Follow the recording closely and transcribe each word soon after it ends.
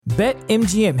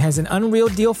BetMGM has an unreal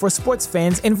deal for sports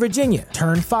fans in Virginia.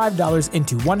 Turn $5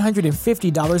 into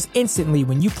 $150 instantly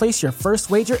when you place your first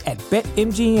wager at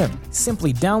BetMGM.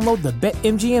 Simply download the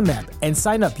BetMGM app and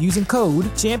sign up using code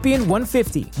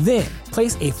Champion150. Then,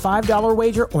 place a $5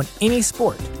 wager on any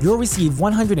sport. You'll receive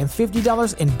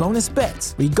 $150 in bonus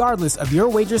bets, regardless of your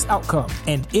wager's outcome.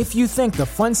 And if you think the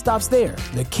fun stops there,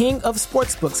 the King of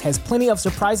Sportsbooks has plenty of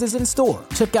surprises in store.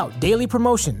 Check out daily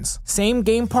promotions,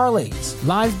 same-game parlays,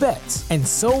 live bets, and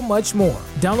so much more.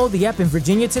 Download the app in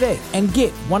Virginia today and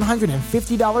get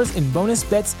 $150 in bonus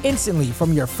bets instantly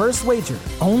from your first wager.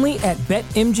 Only at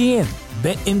BetMGM.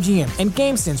 BetMGM and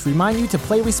GameSense remind you to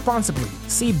play responsibly.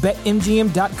 See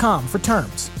BetMGM.com for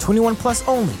terms. 21 plus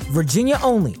only. Virginia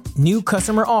only. New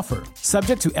customer offer.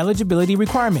 Subject to eligibility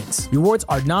requirements. Rewards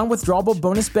are non-withdrawable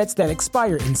bonus bets that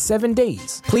expire in 7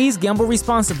 days. Please gamble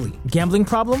responsibly. Gambling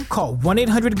problem? Call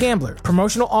 1-800-GAMBLER.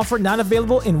 Promotional offer not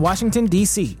available in Washington,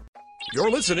 D.C.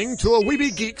 You're listening to a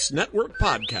Weeby Geeks Network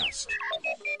podcast.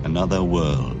 Another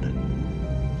world.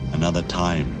 Another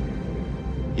time.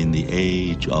 In the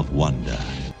age of wonder.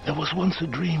 There was once a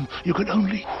dream. You could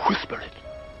only whisper it.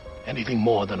 Anything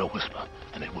more than a whisper,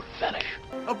 and it would vanish.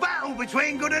 A battle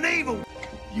between good and evil.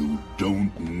 You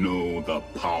don't know the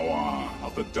power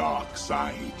of the dark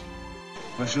side.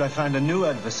 Where shall I find a new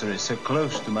adversary so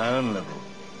close to my own level?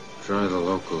 Try the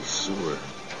local sewer.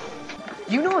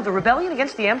 You know of the rebellion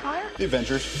against the Empire? The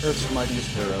Avengers, Earth's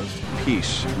mightiest heroes.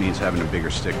 Peace means having a bigger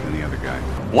stick than the other guy.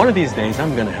 One of these days,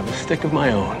 I'm gonna have a stick of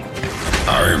my own.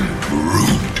 I'm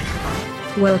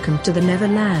Groot. Welcome to the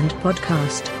Neverland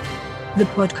podcast. The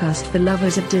podcast for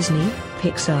lovers of Disney,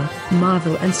 Pixar,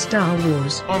 Marvel, and Star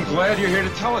Wars. I'm glad you're here to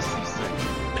tell us these things.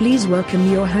 Please welcome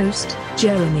your host,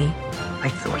 Jeremy. I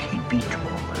thought he'd be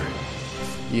taller.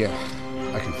 Yeah,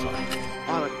 I can fly.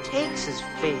 All it takes is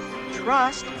faith.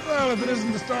 Trust. Well, if it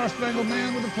isn't the Star-Spangled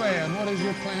Man with a plan, what is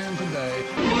your plan today?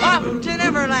 Up to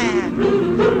Neverland!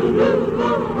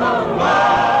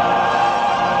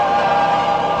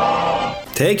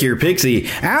 Take your pixie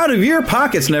out of your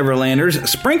pockets, Neverlanders.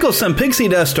 Sprinkle some pixie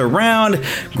dust around,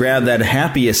 grab that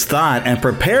happiest thought, and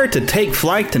prepare to take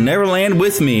flight to Neverland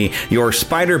with me, your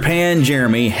Spider-Pan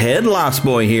Jeremy, head Lost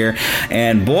Boy here.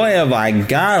 And boy, have I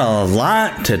got a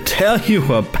lot to tell you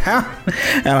about,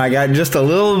 and I got just a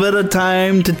little bit of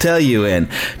time to tell you in.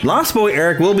 Lost Boy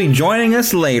Eric will be joining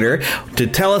us later to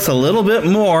tell us a little bit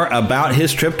more about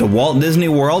his trip to Walt Disney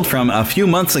World from a few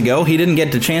months ago. He didn't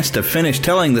get the chance to finish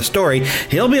telling the story.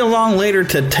 He'll be along later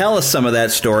to tell us some of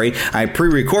that story. I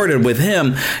pre-recorded with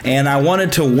him, and I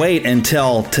wanted to wait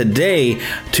until today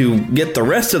to get the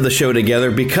rest of the show together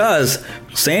because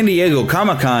San Diego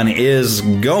Comic-Con is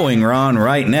going on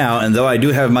right now, and though I do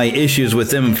have my issues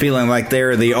with them feeling like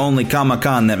they're the only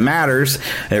Comic-Con that matters,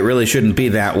 it really shouldn't be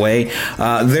that way.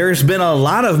 There's been a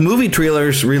lot of movie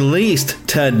trailers released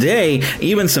today,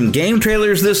 even some game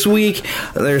trailers this week.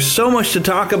 There's so much to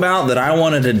talk about that I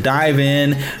wanted to dive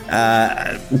in.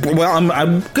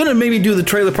 I'm going to maybe do the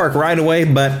trailer park right away,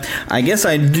 but I guess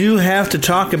I do have to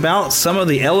talk about some of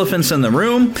the elephants in the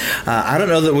room. I don't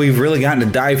know that we've really gotten to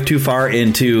dive too far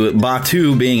into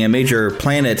Batuu being a major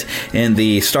planet in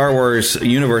the Star Wars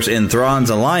universe in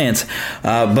Thrawn's Alliance,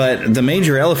 but the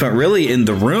major elephant really in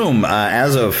the room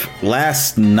as of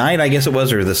last night, I guess it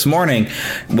was, or this morning,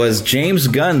 was James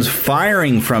Gunn's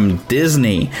firing from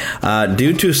Disney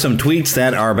due to some tweets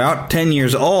that are about 10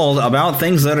 years old about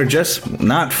things that are just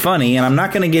not funny, and I'm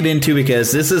not going to get into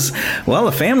because this is, well,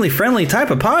 a family-friendly type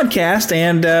of podcast,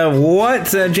 and what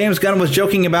James Gunn was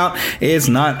joking about is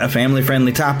not a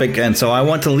family-friendly topic, and so I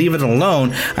want to leave it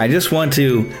alone. I just want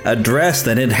to address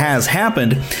that it has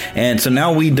happened, and so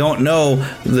now we don't know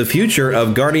the future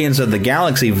of Guardians of the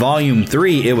Galaxy Volume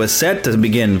 3. It was set to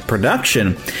begin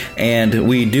production, and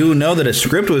we do know that a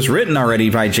script was written already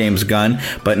by James Gunn,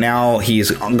 but now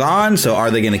he's gone, so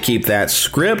are they going to keep that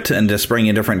script and just bring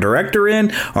a different director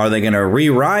in? Are they going to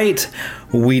rewrite?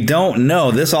 We don't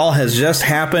know. This all has just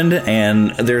happened,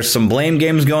 and there's some blame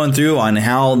games going through on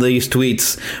how these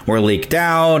tweets were leaked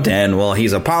out, and, well,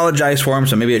 he's apologized for them,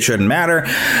 so maybe it shouldn't matter.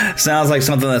 Sounds like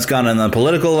something that's gone in the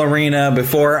political arena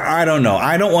before. I don't know.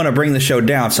 I don't want to bring the show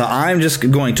down, so I'm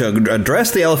just going to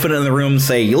address the elephant in the room,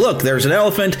 say, look, there's an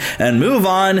elephant, and move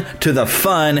on to the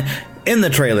fun in the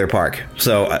trailer park.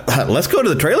 So let's go to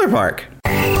the trailer park.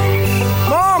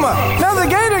 Mama, another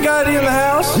gator got in the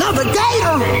house. Another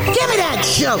gator? Give me that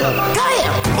sugar. Come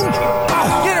here.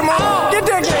 Get him, Mom. Get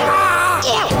that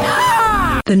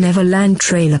gator. The Neverland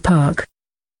Trailer Park.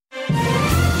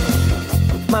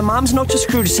 My mom's note to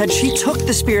Scrooge said she took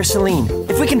the spear, Celine.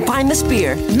 If we can find the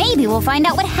spear... Maybe we'll find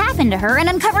out what happened to her and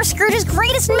uncover Scrooge's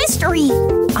greatest mystery.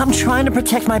 I'm trying to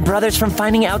protect my brothers from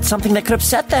finding out something that could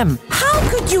upset them. How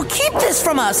could you keep this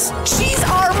from us? She's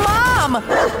our mom!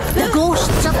 The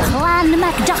ghosts of Clan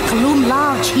MacDuck loom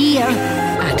large here.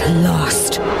 At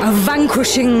last, a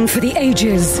vanquishing for the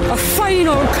ages, a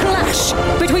final clash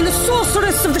between the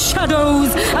sorceress of the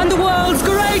shadows and the world's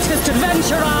greatest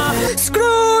adventurer,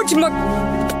 Scrooge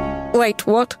Wait,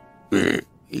 what?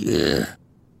 Yeah.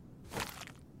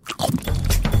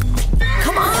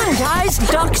 Come on, guys!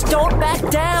 Ducks don't back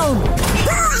down!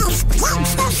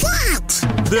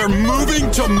 They're moving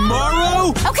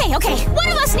tomorrow? Okay. One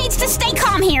of us needs to stay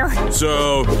calm here.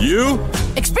 So, you?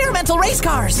 Experimental race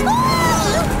cars! Lasers!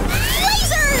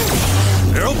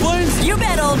 Aeroplanes? You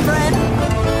bet, old friend!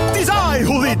 It is I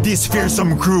who lead this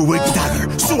fearsome crew with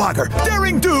dagger, swagger,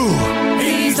 daring do!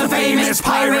 He's the famous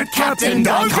pirate Captain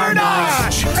Don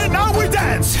Carnage! And now we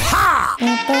dance! Ha!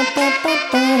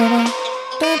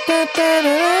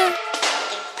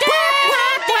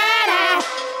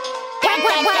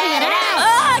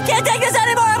 I can't take this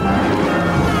anymore!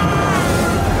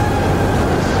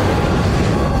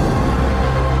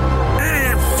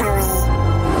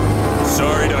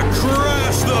 Sorry to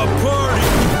crash the party!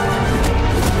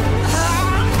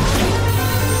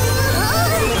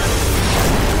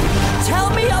 Tell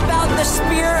me about the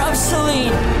Spear of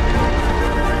Celine.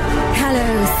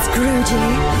 Hello, Scroogey.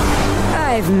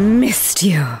 I've missed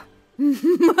you.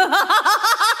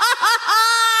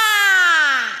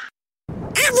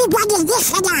 Everybody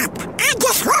listen up! I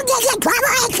just wanted to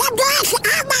provide some glass of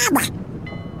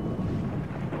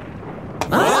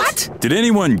What? Did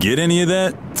anyone get any of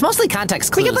that? It's mostly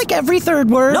context clues. We get like every third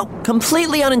word. Nope,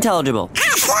 completely unintelligible.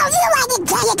 I'll show you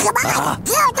unintelligible. I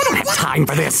don't have time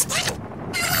for this.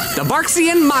 The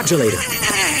Barksian modulator.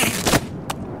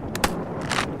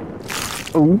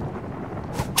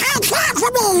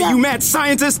 You mad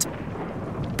scientist?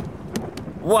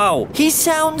 Whoa, he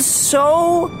sounds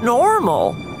so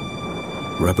normal.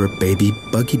 Rubber baby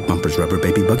buggy bumpers, rubber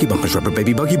baby buggy bumpers, rubber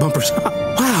baby buggy bumpers.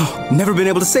 Wow, never been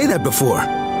able to say that before.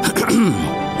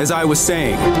 As I was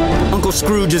saying, Uncle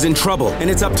Scrooge is in trouble,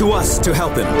 and it's up to us to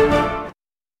help him.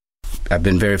 I've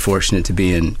been very fortunate to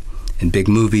be in big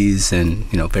movies and,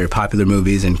 very popular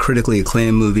movies and critically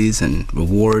acclaimed movies and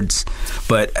awards.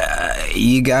 But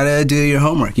you gotta do your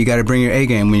homework. You gotta bring your A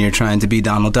game when you're trying to be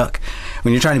Donald Duck.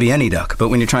 When you're trying to be any duck. But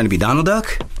when you're trying to be Donald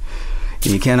Duck,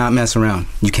 you cannot mess around.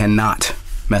 You cannot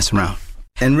mess around.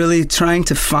 And really trying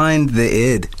to find the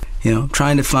id,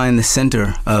 trying to find the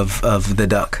center of the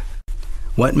duck.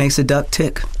 What makes a duck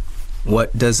tick?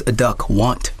 What does a duck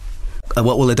want?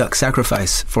 What will a duck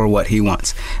sacrifice for what he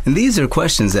wants? And these are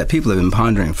questions that people have been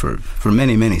pondering for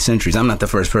many, many centuries. I'm not the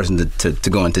first person to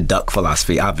go into duck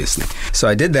philosophy, obviously. So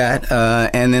I did that,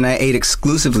 and then I ate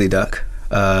exclusively duck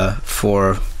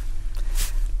for,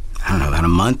 about a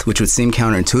month, which would seem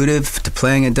counterintuitive to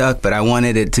playing a duck, but I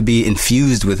wanted it to be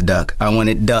infused with duck. I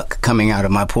wanted duck coming out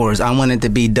of my pores. I wanted to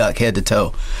be duck head to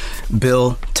toe,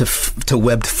 bill to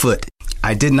webbed foot.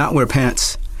 I did not wear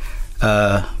pants.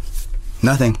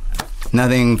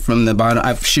 Nothing from the bottom. I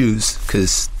have shoes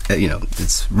because,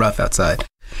 it's rough outside.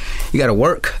 You got to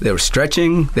work. There was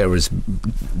stretching. There was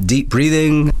deep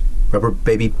breathing. Rubber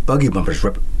baby buggy bumpers.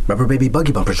 Rubber baby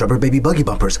buggy bumpers. Rubber baby buggy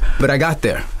bumpers. But I got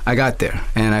there.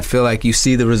 And I feel like you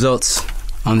see the results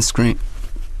on the screen.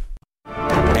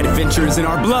 Adventure is in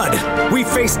our blood. We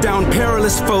face down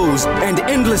perilous foes and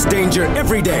endless danger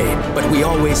every day. But we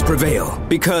always prevail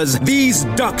because these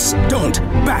ducks don't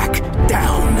back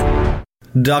down.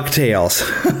 DuckTales.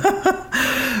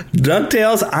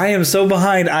 DuckTales, I am so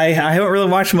behind. I haven't really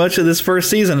watched much of this first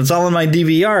season. It's all on my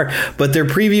DVR, but they're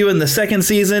previewing the second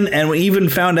season, and we even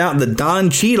found out that Don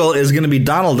Cheadle is going to be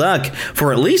Donald Duck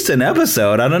for at least an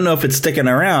episode. I don't know if it's sticking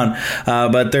around,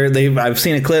 but I've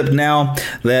seen a clip now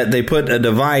that they put a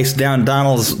device down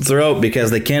Donald's throat because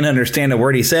they can't understand a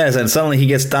word he says, and suddenly he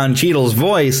gets Don Cheadle's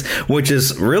voice, which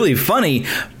is really funny,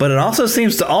 but it also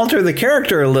seems to alter the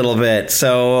character a little bit.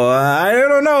 So I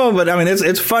don't know, but I mean,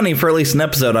 it's funny for at least an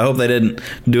episode. I hope they didn't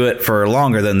do it for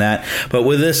longer than that. But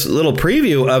with this little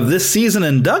preview of this season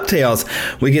in DuckTales,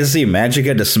 we can see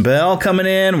Magica de Spell coming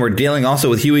in. We're dealing also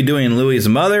with Huey, Dewey, and Louie's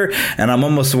mother, and I'm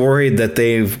almost worried that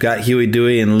they've got Huey,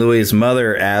 Dewey, and Louie's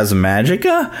mother as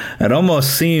Magica. It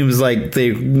almost seems like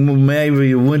they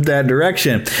maybe went that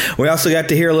direction. We also got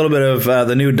to hear a little bit of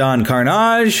the new Don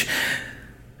Carnage.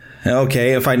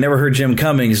 Okay, if I'd never heard Jim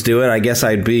Cummings do it, I guess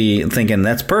I'd be thinking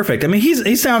that's perfect. I mean,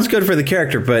 he sounds good for the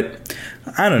character, but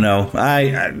I don't know.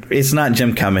 It's not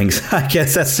Jim Cummings. I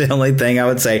guess that's the only thing I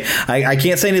would say. I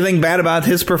can't say anything bad about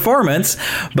his performance,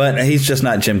 but he's just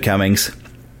not Jim Cummings.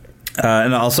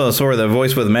 And also, sort of the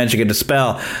voice with magic and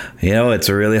dispel. It's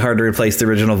really hard to replace the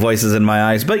original voices in my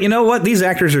eyes. But you know what? These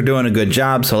actors are doing a good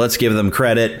job, so let's give them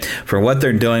credit for what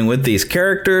they're doing with these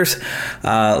characters.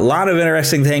 A lot of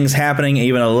interesting things happening,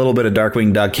 even a little bit of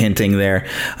Darkwing Duck hinting there.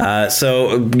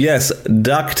 So, yes,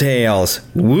 DuckTales.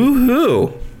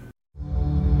 Woohoo!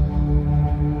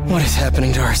 What is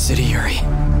happening to our city, Yuri?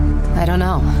 I don't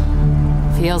know.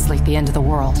 Feels like the end of the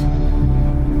world.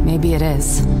 Maybe it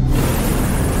is.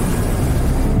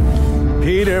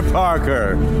 Peter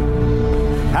Parker,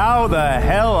 how the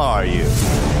hell are you?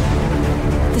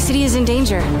 The city is in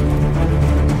danger.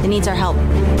 It needs our help.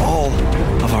 All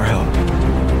of our help.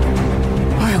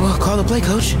 All right, well, call the play,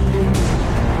 coach.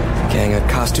 Gang at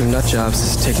Costume Nutjobs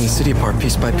is taking the city apart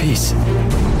piece by piece.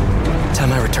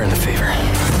 Time I return the favor.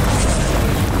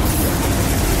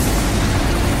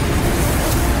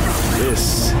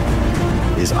 This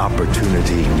is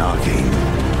opportunity knocking.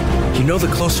 You know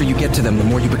the closer you get to them, the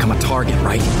more you become a target,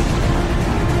 right?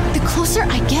 The closer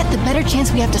I get, the better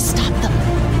chance we have to stop them.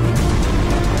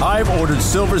 I've ordered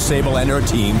Silver Sable and her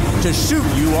team to shoot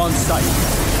you on sight.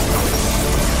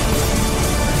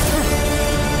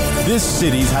 This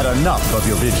city's had enough of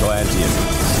your vigilantism.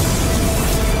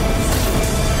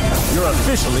 You're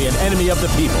officially an enemy of the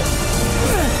people.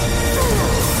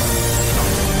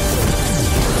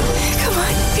 Come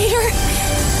on, Peter.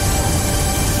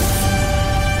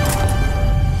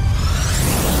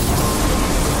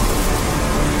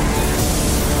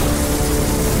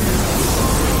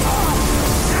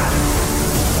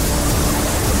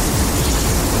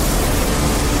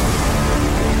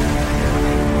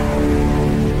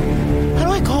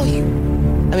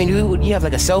 I mean, you have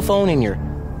like a cell phone in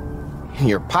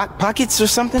your pockets or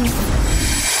something?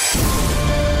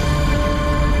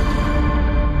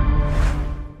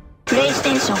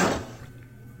 PlayStation.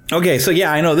 Okay, so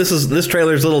yeah, I know this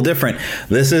trailer's a little different.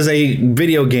 This is a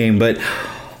video game, but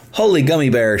holy gummy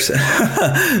bears.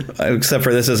 Except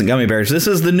for this isn't gummy bears. This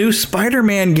is the new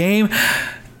Spider-Man game.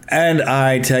 And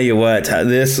I tell you what,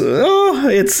 it's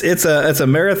a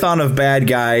marathon of bad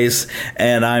guys,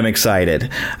 and I'm excited.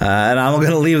 And I'm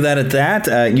going to leave that at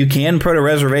that. You can put a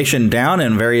reservation down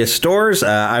in various stores.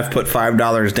 I've put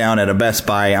 $5 down at a Best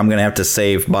Buy. I'm going to have to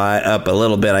save up a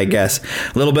little bit, I guess,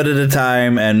 a little bit at a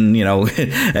time, and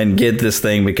and get this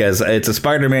thing because it's a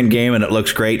Spider-Man game and it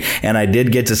looks great. And I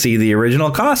did get to see the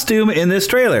original costume in this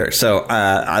trailer, so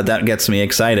that gets me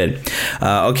excited.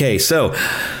 Okay, so.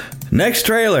 Next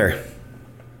trailer.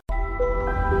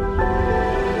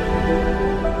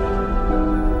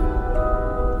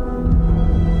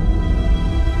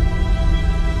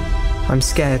 I'm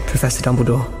scared, Professor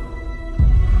Dumbledore.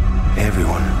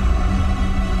 Everyone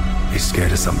is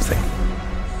scared of something.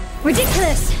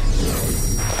 Ridiculous!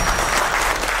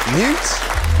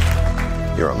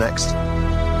 Newt, you're up next.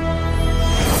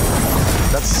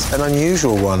 That's an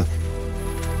unusual one.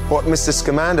 What Mr.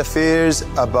 Scamander fears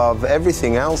above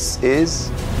everything else is...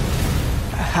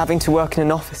 Having to work in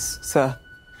an office, sir.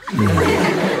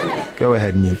 Go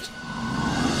ahead, Newt.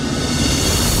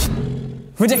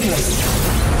 Ridiculous.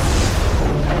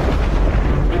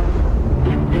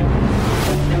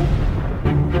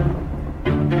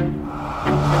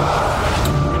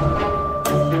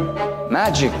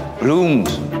 Magic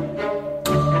blooms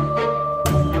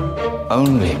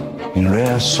only in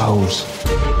rare souls.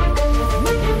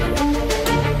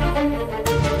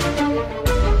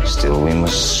 Still, we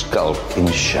must skulk in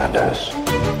shadows.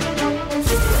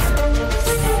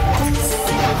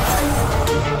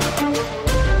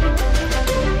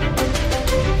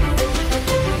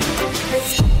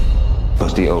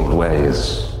 But the old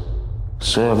ways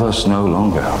serve us no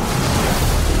longer.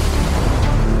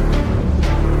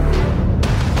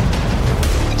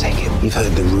 Take it. You've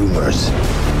heard the rumors.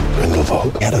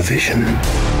 Grindelwald had a vision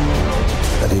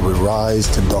that he would rise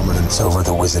to dominance over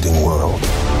the wizarding world.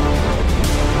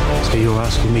 So you're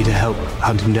asking me to help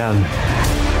hunt him down?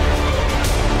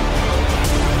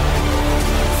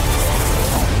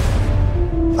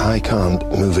 I can't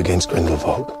move against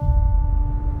Grindelwald.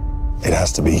 It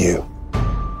has to be you.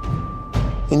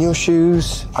 In your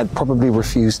shoes, I'd probably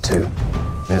refuse to.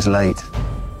 It's late.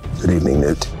 Good evening,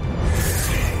 Newt.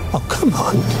 Oh, come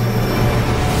on.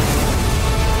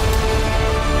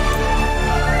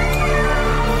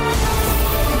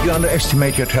 You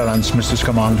underestimate your talents, Mr.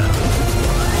 Scamander.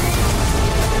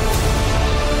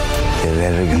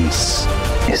 Their arrogance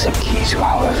is a key to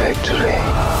our victory.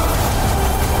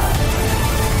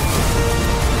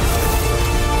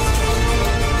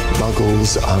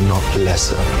 muggles are not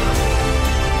lesser.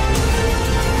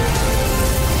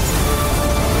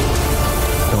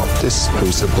 Not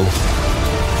disposable.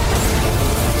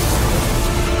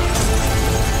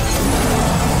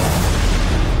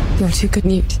 You're too good,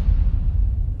 Newt.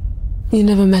 You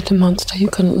never met a monster you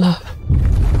couldn't love.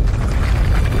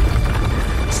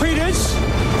 Treatise!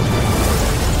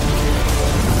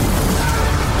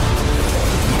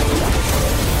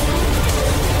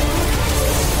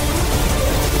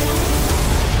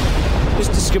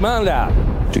 Mr.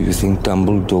 Scamander! Do you think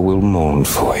Dumbledore will mourn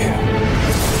for you?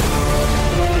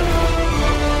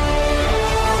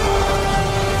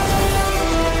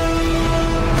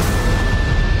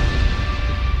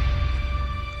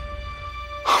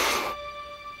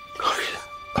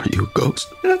 Are you a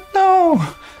ghost? No,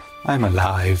 I'm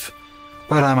alive.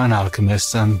 But I'm an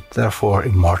alchemist and therefore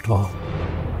immortal.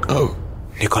 Oh.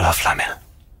 Nicola Flamel.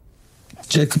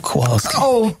 Jacob Kowalski.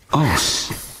 Oh.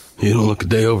 Oh. You don't look a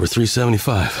day over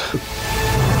 375.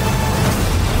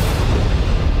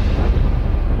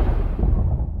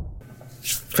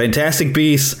 Fantastic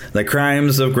Beasts, The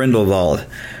Crimes of Grindelwald.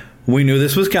 We knew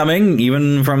this was coming,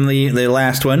 even from the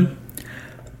last one.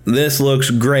 This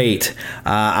looks great.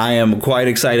 I am quite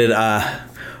excited.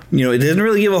 It didn't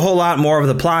really give a whole lot more of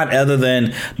the plot other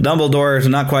than Dumbledore is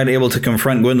not quite able to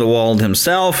confront Grindelwald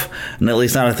himself, and at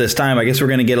least not at this time. I guess we're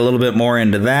going to get a little bit more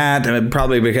into that,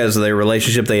 probably because of the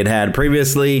relationship they had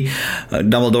previously.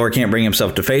 Dumbledore can't bring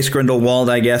himself to face Grindelwald,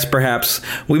 I guess, perhaps.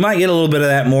 We might get a little bit of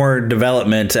that more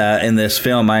development in this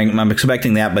film. I'm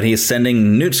expecting that, but he's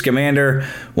sending Newt Scamander,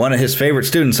 one of his favorite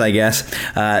students, I guess,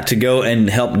 to go and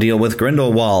help deal with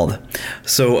Grindelwald.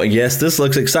 So, yes, this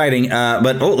looks exciting,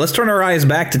 but let's turn our eyes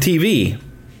back to TV.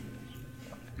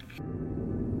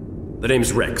 The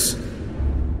name's Rex,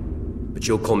 but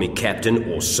you'll call me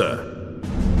Captain or Sir.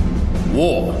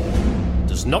 War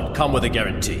does not come with a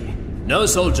guarantee. No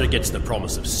soldier gets the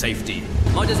promise of safety.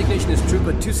 My designation is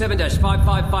Trooper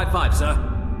 27-5555,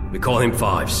 sir. We call him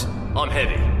Fives. I'm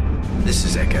Heavy. This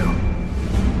is Echo.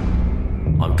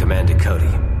 I'm Commander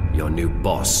Cody, your new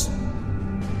boss.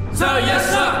 Sir, yes,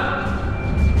 sir!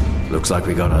 Looks like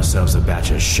we got ourselves a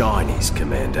batch of shinies,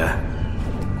 Commander.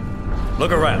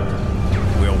 Look around.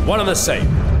 We're one and the same.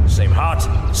 Same heart,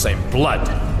 same blood.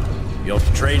 Your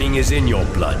training is in your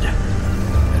blood.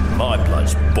 And my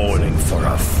blood's boiling for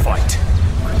a fight.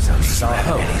 So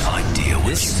have any idea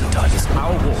what you've done? This is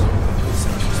our war.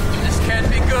 This can't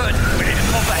be good. We need to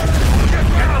pull back.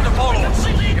 Get on the portals.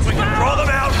 If we can draw them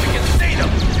out, we can see them.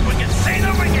 If we can see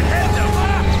them, we can hit them.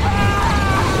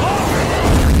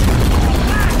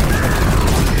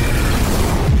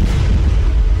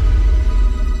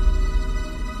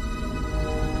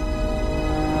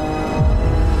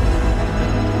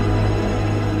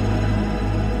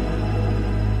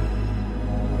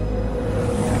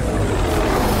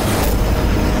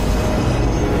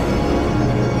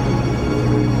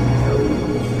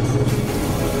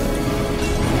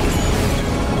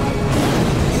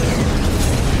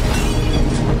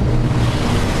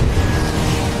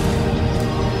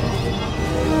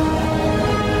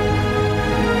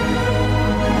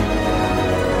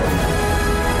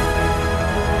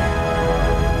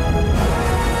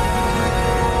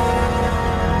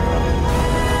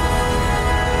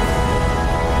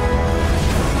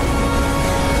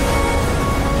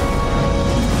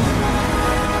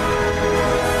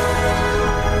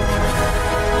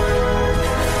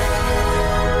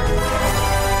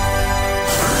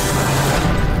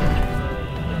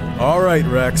 All right,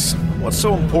 Rex. What's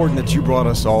so important that you brought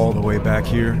us all the way back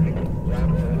here?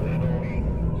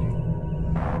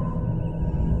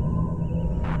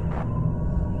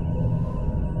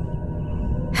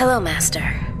 Hello,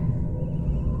 Master.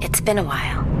 It's been a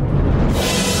while.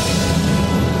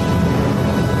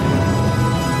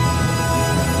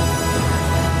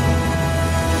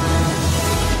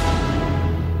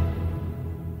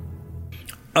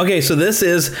 Okay, so this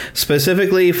is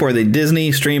specifically for the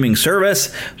Disney streaming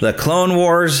service. The Clone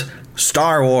Wars,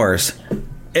 Star Wars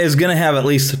is going to have at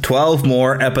least 12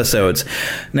 more episodes.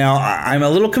 Now, I'm a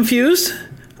little confused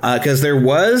because there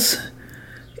was,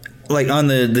 like on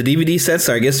the DVD sets,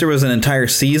 I guess there was an entire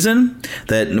season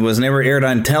that was never aired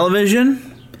on television.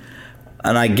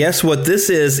 And I guess what this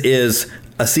is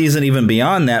a season even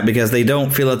beyond that because they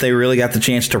don't feel that they really got the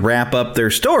chance to wrap up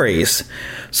their stories.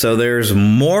 So there's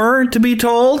more to be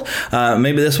told.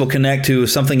 Maybe this will connect to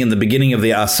something in the beginning of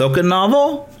the Ahsoka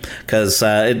novel because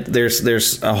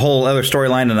there's a whole other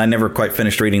storyline and I never quite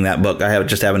finished reading that book. I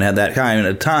haven't had that kind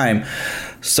of time.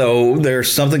 So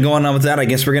there's something going on with that. I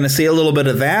guess we're going to see a little bit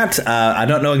of that. I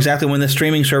don't know exactly when the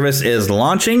streaming service is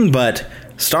launching, but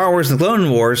Star Wars The Clone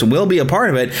Wars will be a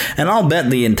part of it, and I'll bet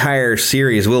the entire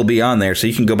series will be on there, so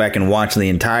you can go back and watch the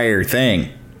entire thing.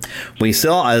 We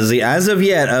still, as of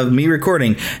yet, of me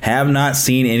recording, have not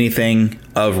seen anything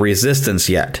of Resistance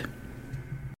yet.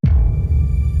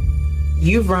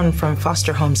 You've run from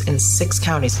foster homes in 6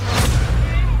 counties.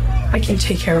 I can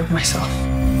take care of myself.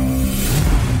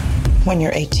 When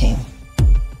you're 18,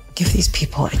 give these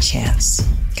people a chance,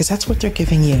 because that's what they're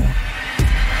giving you.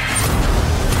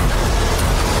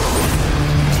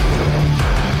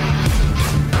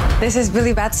 This is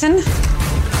Billy Batson.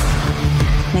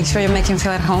 Make sure you make him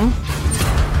feel at home.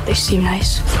 They seem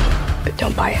nice, but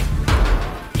don't buy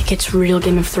it. It gets real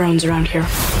Game of Thrones around here.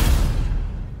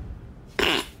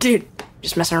 Dude,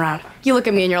 just messing around. You look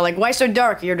at me and you're like, why so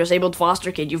dark? You're a disabled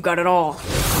foster kid. You've got it all.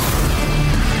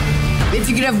 If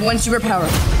you could have one superpower,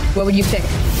 what would you pick?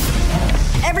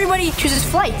 Everybody chooses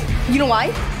flight. You know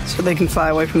why? So they can fly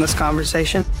away from this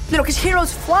conversation? No, because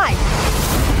heroes fly.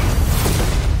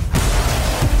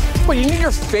 What, you need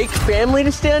your fake family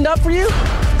to stand up for you?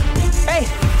 Hey!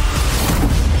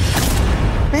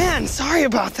 Man, sorry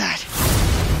about that.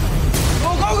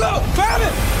 Go, go, go! Grab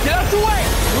it! Get out the way!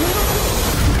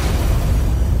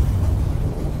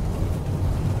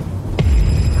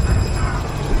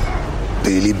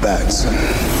 Billy Batson,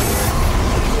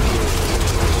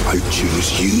 I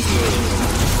choose you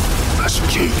as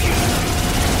champion.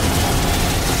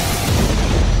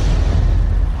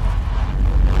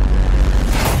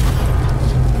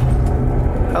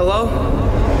 Hello?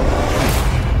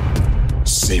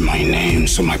 Say my name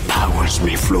so my powers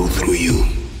may flow through you.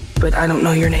 But I don't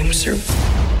know your name, sir.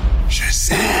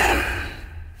 Shazam.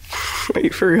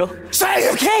 Wait, for real? Say,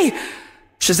 okay!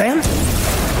 Shazam?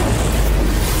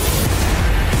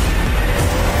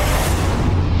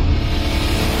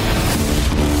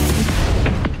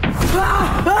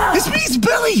 This means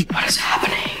Billy! What is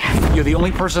happening? You're the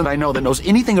only person I know that knows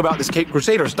anything about this Cape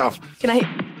Crusader stuff. Can I?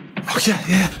 Oh,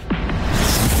 yeah.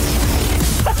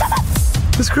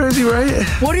 That's crazy, right?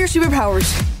 What are your superpowers?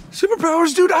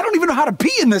 Superpowers, dude? I don't even know how to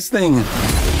pee in this thing.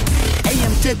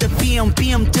 AM to the PM,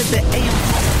 PM to the AM.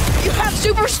 You have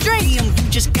super strength!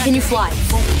 Can you fly?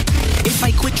 If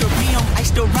I quit your PM, I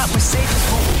still rock Mercedes.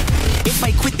 If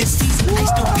I quit this season, I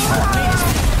still be the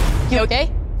greatest. You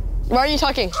okay? Why are you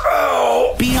talking?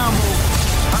 Oh!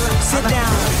 Sit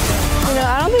down. You know,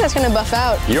 I don't think that's gonna buff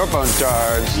out. Your phone's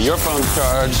charged. Your phone's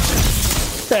charged.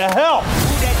 The hell?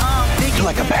 You're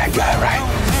like a bad guy, right?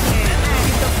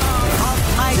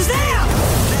 Shazam!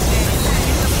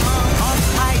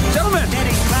 Gentlemen!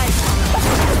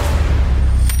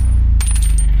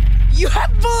 You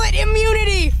have bullet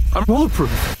immunity! I'm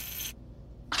bulletproof.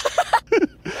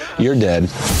 You're dead.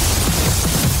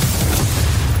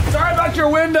 Sorry about your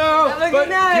window, Have a good but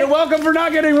night. you're welcome for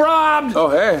not getting robbed. Oh,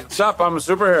 hey, what's up? I'm a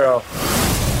superhero.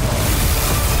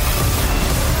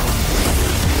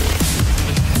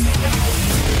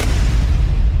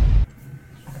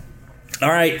 All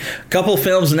right, couple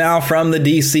films now from the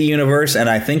DC universe, and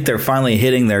I think they're finally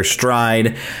hitting their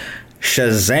stride.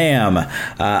 Shazam.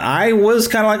 I was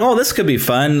kind of like, oh, this could be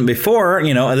fun before, and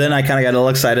then I kind of got a little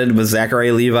excited with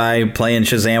Zachary Levi playing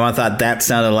Shazam. I thought that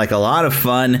sounded like a lot of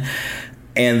fun.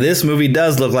 And this movie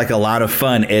does look like a lot of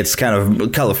fun. It's kind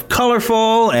of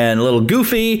colorful and a little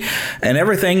goofy and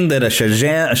everything that a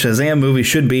Shazam movie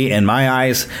should be in my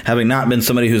eyes, having not been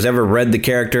somebody who's ever read the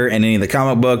character in any of the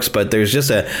comic books. But there's just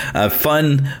a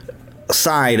fun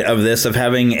side of this, of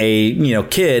having a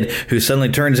kid who suddenly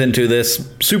turns into this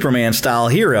Superman style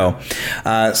hero.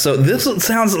 So this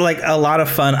sounds like a lot of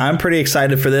fun. I'm pretty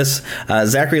excited for this.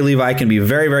 Zachary Levi can be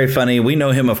very, very funny. We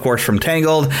know him, of course, from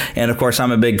Tangled, and of course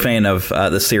I'm a big fan of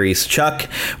the series Chuck,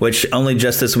 which only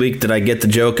just this week did I get the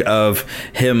joke of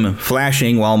him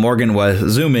flashing while Morgan was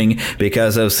zooming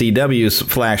because of CW's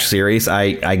Flash series.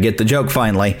 I get the joke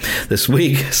finally this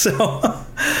week. So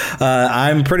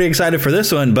I'm pretty excited for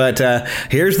this one, but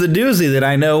here's the doozy that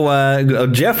I know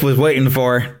Jeff was waiting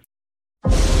for.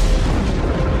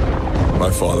 My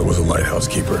father was a lighthouse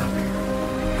keeper.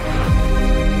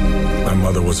 My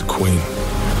mother was a queen.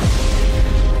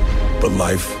 But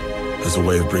life is a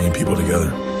way of bringing people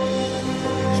together.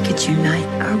 We could unite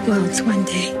our worlds one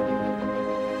day.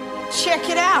 Check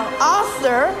it out.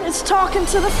 Arthur is talking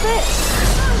to the fish.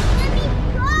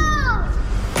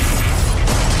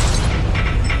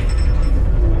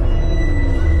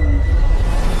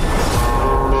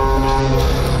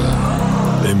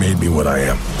 They made me what I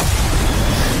am.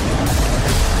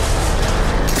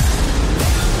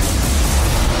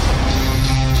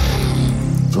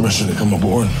 Permission to come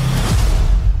aboard?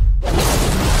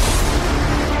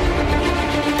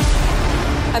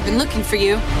 I've been looking for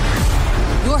you.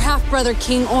 Your half-brother,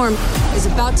 King Orm, is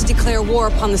about to declare war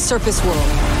upon the surface world.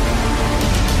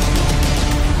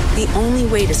 The only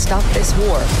way to stop this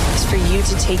war is for you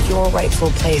to take your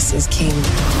rightful place as king.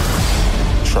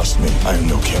 Trust me, I am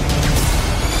no king.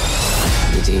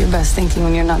 You do your best thinking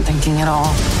when you're not thinking at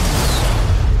all.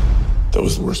 That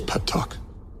was the worst pep talk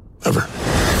ever.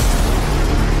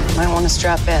 Might want to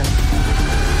strap in.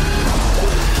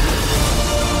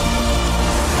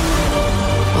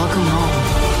 Welcome home.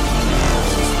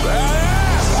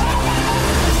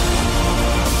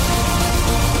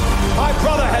 My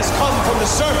brother has come from the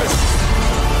surface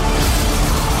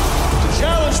to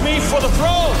challenge me for the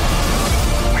throne.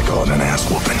 I call it an ass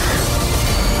whooping.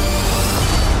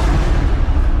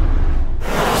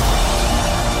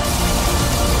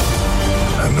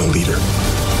 I'm no leader.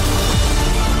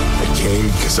 I came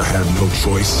because I had no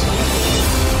choice.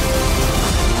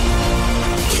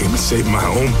 I came to save my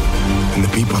home and the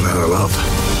people that I love.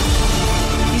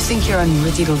 You think you're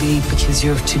unworthy to lead because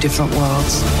you're of two different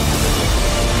worlds.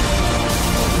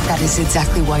 That is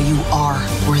exactly why you are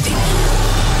worthy.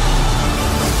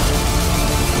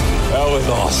 That was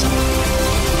awesome.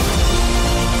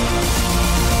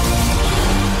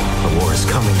 The war is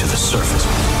coming to the surface,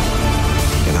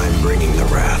 and I'm bringing the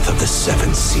wrath of the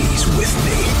seven seas with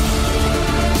me.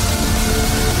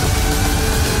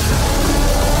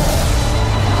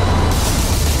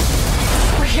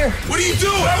 We're here. What are you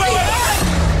doing?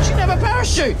 Wait. She never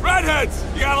parachute. Redheads,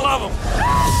 you gotta love them.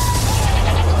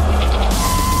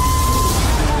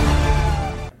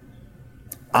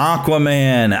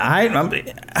 Aquaman. I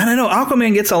don't know.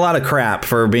 Aquaman gets a lot of crap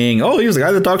for being, he's the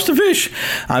guy that talks to fish.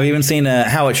 I've even seen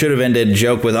how it should have ended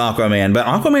joke with Aquaman, but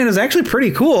Aquaman is actually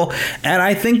pretty cool, and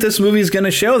I think this movie is going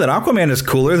to show that Aquaman is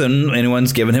cooler than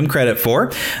anyone's given him credit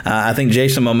for. I think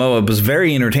Jason Momoa was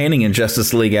very entertaining in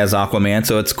Justice League as Aquaman,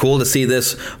 so it's cool to see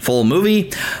this full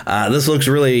movie. This looks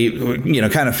really,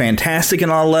 kind of fantastic in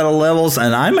all levels,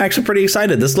 and I'm actually pretty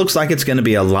excited. This looks like it's going to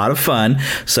be a lot of fun,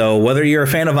 so whether you're a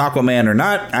fan of Aquaman or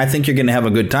not, I think you're going to have a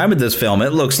good time with this film.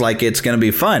 It looks like it's going to be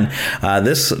fun.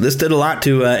 This did a lot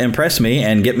to impress me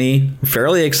and get me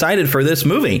fairly excited for this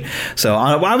movie. So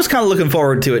I was kind of looking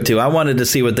forward to it too. I wanted to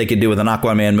see what they could do with an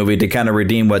Aquaman movie to kind of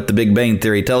redeem what the Big Bang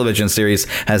Theory television series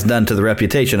has done to the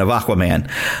reputation of Aquaman.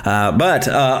 But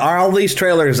are all these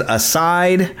trailers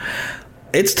aside,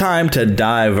 it's time to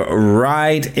dive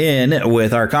right in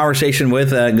with our conversation with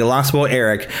Gillespie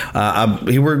Eric.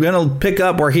 We're going to pick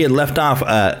up where he had left off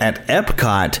at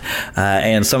EPCOT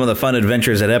and some of the fun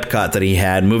adventures at EPCOT that he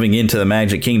had moving into the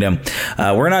Magic Kingdom.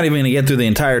 We're not even going to get through the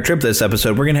entire trip this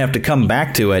episode. We're going to have to come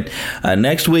back to it.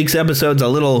 Next week's episode's a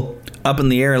little up in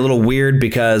the air, a little weird,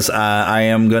 because I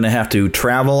am going to have to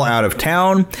travel out of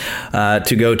town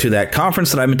to go to that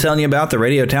conference that I've been telling you about, the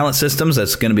Radio Talent Systems.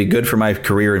 That's going to be good for my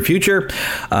career and future.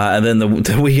 And then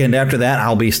the weekend after that,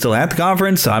 I'll be still at the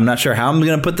conference. So I'm not sure how I'm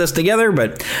going to put this together,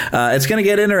 but it's going to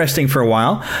get interesting for a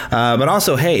while. But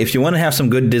also, hey, if you want to have some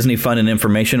good Disney fun and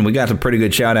information, we got a pretty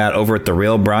good shout out over at The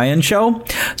Real Brian Show.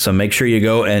 So make sure you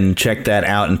go and check that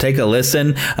out and take a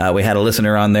listen. We had a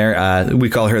listener on there.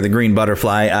 We call her the Green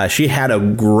Butterfly. She had a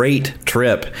great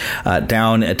trip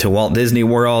down to Walt Disney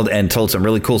World and told some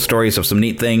really cool stories of some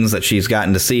neat things that she's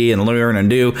gotten to see and learn and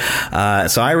do.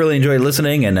 So I really enjoyed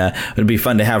listening, and it'd be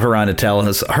fun to have her on to tell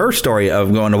us her story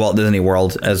of going to Walt Disney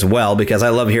World as well, because I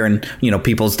love hearing,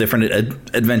 people's different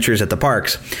adventures at the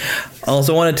parks. I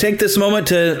also want to take this moment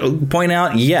to point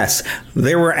out, yes,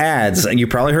 there were ads. You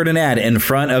probably heard an ad in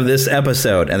front of this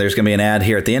episode, and there's going to be an ad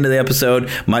here at the end of the episode,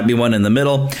 might be one in the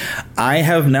middle. I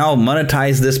have now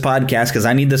monetized this podcast because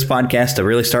I need this podcast to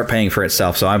really start paying for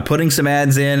itself. So I'm putting some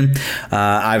ads in.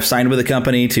 I've signed with a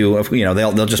company to,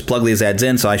 they'll just plug these ads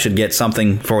in, so I should get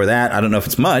something for that. I don't know if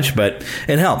it's much, but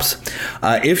it helps.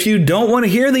 If you don't want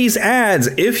to hear these ads,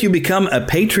 if you become a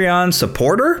Patreon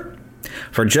supporter,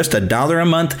 for just $1 a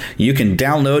month, you can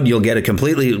download, you'll get a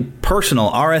completely personal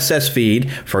RSS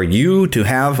feed for you to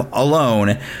have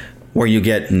alone, where you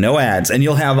get no ads, and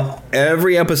you'll have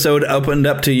every episode opened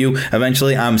up to you.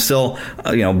 Eventually, I'm still,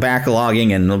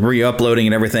 backlogging and re-uploading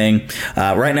and everything.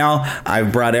 Right now,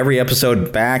 I've brought every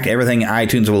episode back, everything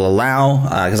iTunes will allow,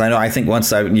 because I think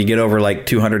once you get over like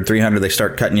 200, 300, they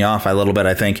start cutting you off a little bit,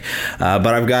 I think. But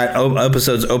I've got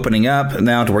episodes opening up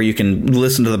now to where you can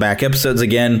listen to the back episodes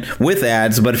again with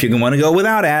ads. But if you want to go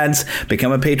without ads,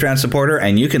 become a Patreon supporter,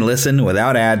 and you can listen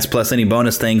without ads, plus any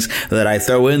bonus things that I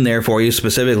throw in there for you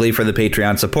specifically for the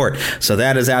Patreon support. So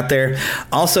that is out there.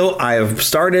 Also, I have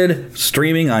started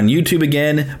streaming on YouTube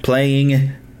again,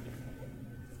 playing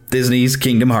Disney's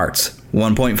Kingdom Hearts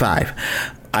 1.5.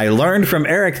 I learned from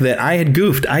Eric that I had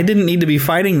goofed. I didn't need to be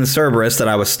fighting the Cerberus that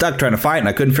I was stuck trying to fight, and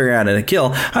I couldn't figure out how to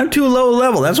kill. I'm too low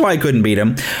level. That's why I couldn't beat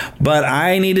him. But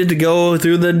I needed to go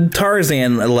through the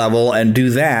Tarzan level and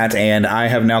do that, and I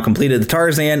have now completed the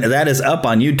Tarzan. That is up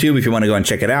on YouTube if you want to go and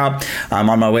check it out. I'm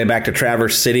on my way back to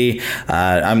Traverse City.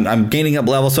 I'm gaining up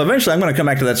level, so eventually I'm going to come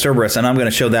back to that Cerberus, and I'm going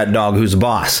to show that dog who's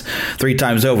boss 3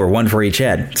 times over, 1 for each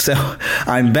head. So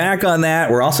I'm back on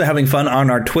that. We're also having fun on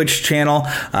our Twitch channel.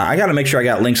 I got to make sure I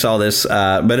got links to all this,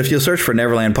 but if you'll search for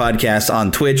Neverland Podcast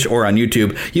on Twitch or on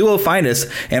YouTube, you will find us.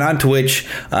 And on Twitch,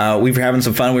 we were having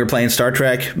some fun. We were playing Star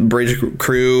Trek Bridge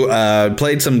Crew,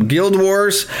 played some Guild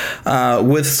Wars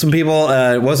with some people.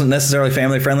 It wasn't necessarily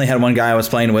family friendly. Had one guy I was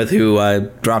playing with who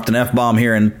dropped an F-bomb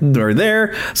here and or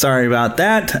there. Sorry about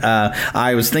that.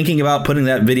 I was thinking about putting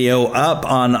that video up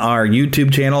on our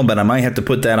YouTube channel, but I might have to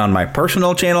put that on my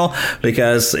personal channel,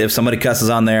 because if somebody cusses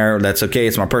on there, that's okay.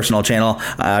 It's my personal channel.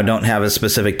 I don't have a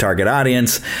specific target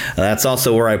audience. That's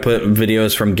also where I put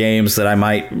videos from games that I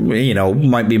might be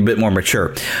a bit more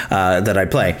mature that I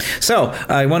play. So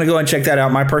I want to go and check that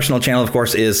out. My personal channel, of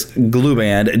course, is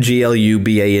Gluband,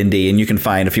 Gluband, and you can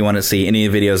find, if you want to see any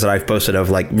of the videos that I've posted of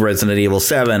like Resident Evil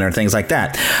 7 or things like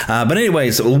that. But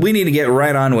anyways, we need to get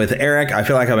right on with Eric. I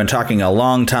feel like I've been talking a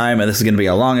long time, and this is going to be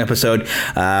a long episode.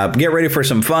 Get ready for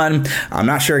some fun. I'm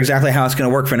not sure exactly how it's going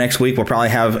to work for next week. We'll probably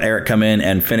have Eric come in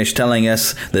and finish telling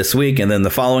us this week, and then the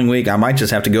following week I might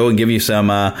just have to go and give you some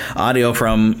audio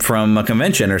from a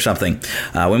convention or something.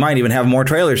 We might even have more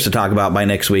trailers to talk about by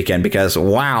next weekend, because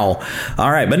wow.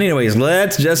 All right, but anyways,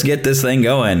 let's just get this thing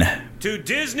going. To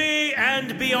Disney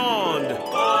and beyond.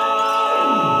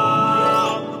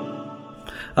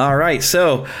 All right,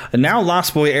 so now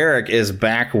Lost Boy Eric is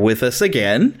back with us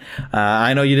again.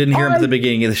 I know you didn't hear him at the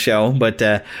beginning of the show, but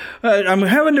I'm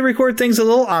having to record things a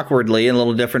little awkwardly and a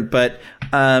little different, but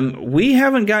we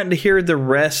haven't gotten to hear the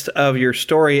rest of your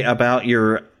story about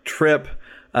your trip,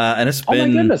 and it's been... Oh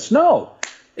my goodness, no!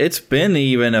 It's been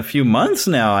even a few months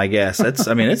now, I guess. It's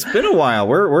been a while.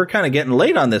 We're kind of getting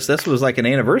late on this. This was like an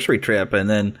anniversary trip, and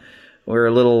then... we're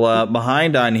a little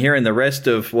behind on hearing the rest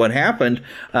of what happened.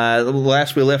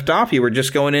 Last we left off, you were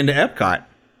just going into EPCOT.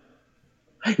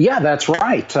 Yeah, that's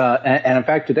right. And in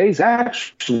fact, today's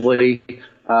actually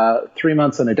 3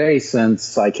 months and a day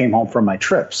since I came home from my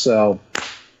trip. So,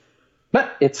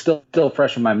 but it's still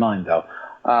fresh in my mind, though.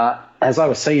 As I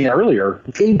was saying earlier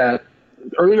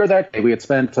that day, we had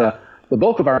spent the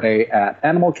bulk of our day at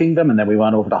Animal Kingdom, and then we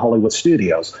went over to Hollywood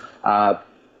Studios.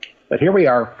 But here we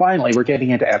are, finally, we're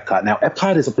getting into EPCOT. Now,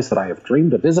 EPCOT is a place that I have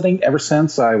dreamed of visiting ever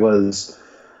since I was...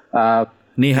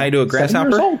 knee-high to a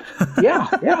grasshopper? 7 years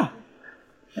old. Yeah.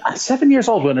 7 years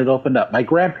old when it opened up. My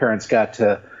grandparents got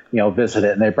to, visit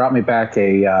it, and they brought me back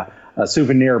a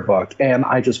souvenir book, and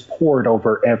I just pored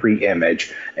over every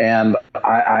image. And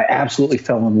I absolutely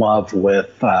fell in love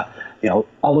with,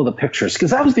 all of the pictures,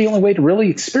 because that was the only way to really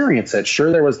experience it.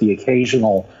 Sure, there was the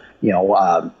occasional,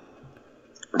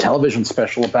 television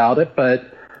special about it, but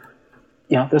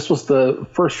this was the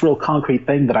first real concrete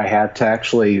thing that I had to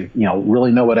actually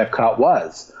really know what EPCOT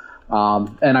was.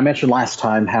 And I mentioned last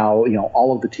time how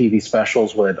all of the TV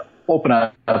specials would open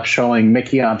up showing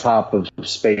Mickey on top of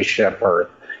Spaceship Earth.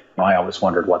 I always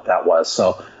wondered what that was.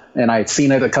 So, and I had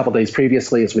seen it a couple days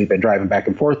previously as we've been driving back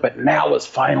and forth, but now was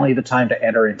finally the time to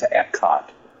enter into EPCOT.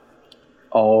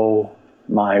 Oh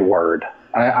my word.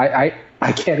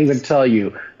 I can't even tell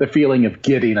you the feeling of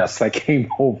giddiness that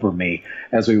came over me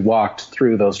as we walked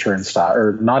through those turnstiles,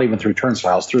 or not even through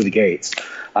turnstiles, through the gates.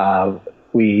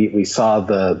 We saw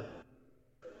the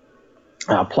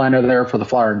planner there for the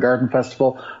Flower and Garden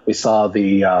Festival. We saw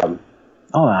the, I'm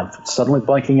suddenly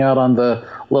blanking out on the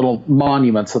little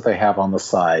monuments that they have on the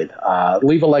side.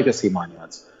 Leave a Legacy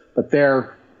monuments. But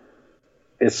there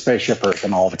is Spaceship Earth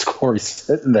in all of its glory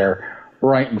sitting there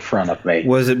right in front of me.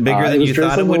 Was it bigger than you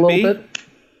thought it would be? Bit.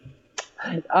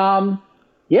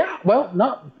 Yeah, well,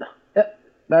 no,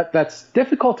 that's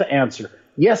difficult to answer.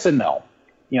 Yes and no.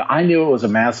 I knew it was a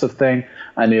massive thing.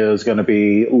 I knew it was going to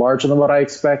be larger than what I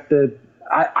expected.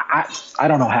 I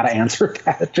don't know how to answer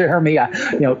that, Jeremy.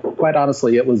 Quite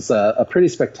honestly, it was a pretty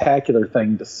spectacular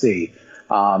thing to see.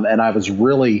 And I was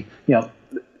really,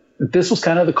 this was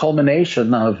kind of the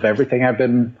culmination of everything I've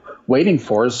been waiting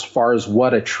for as far as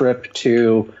what a trip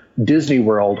to Disney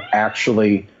World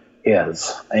actually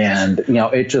is. And,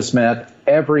 it just met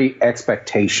every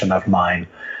expectation of mine.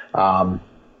 And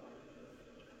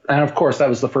of course, that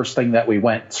was the first thing that we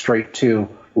went straight to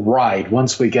ride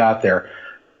once we got there.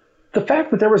 The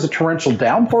fact that there was a torrential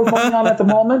downpour going on at the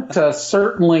moment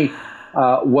certainly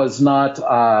was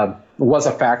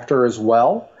a factor as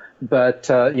well. But,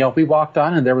 we walked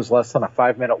on and there was less than a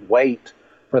 5-minute wait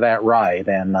that ride,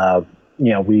 and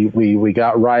we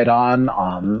got right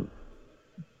on.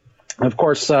 Of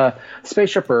course,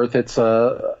 Spaceship Earth. It's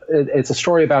a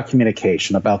story about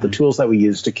communication, about the tools that we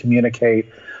use to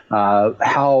communicate,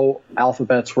 how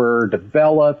alphabets were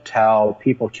developed, how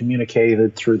people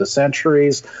communicated through the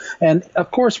centuries, and of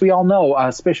course, we all know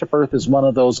Spaceship Earth is one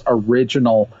of those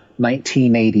original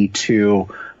 1982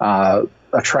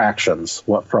 attractions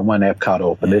from when EPCOT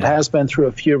opened. It has been through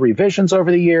a few revisions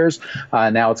over the years.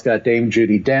 Now it's got Dame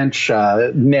Judi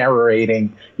Dench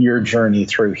narrating your journey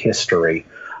through history.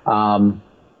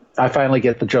 I finally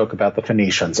get the joke about the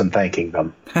Phoenicians and thanking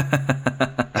them.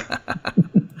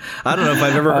 I don't know if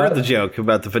I've ever heard the joke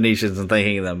about the Phoenicians and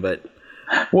thanking them, but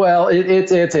well,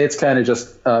 it's kind of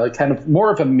just kind of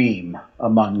more of a meme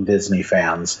among Disney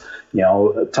fans,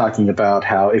 talking about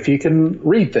how if you can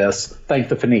read this, thank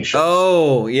the Phoenicians.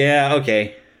 Oh, yeah,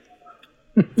 okay.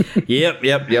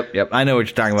 Yep. I know what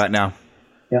you're talking about now.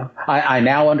 Yeah, I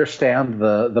now understand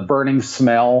the burning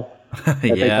smell that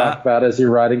they talk about as you're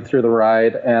riding through the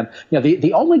ride. And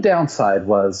the only downside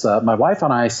was my wife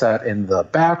and I sat in the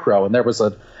back row, and there was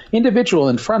an individual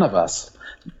in front of us.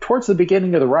 Towards the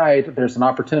beginning of the ride, there's an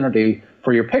opportunity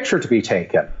for your picture to be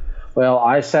taken. Well,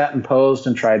 I sat and posed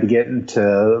and tried to get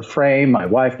into frame. My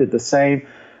wife did the same.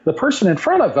 The person in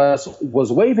front of us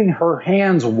was waving her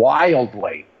hands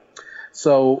wildly.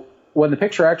 So when the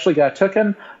picture actually got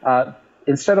taken,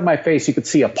 instead of my face, you could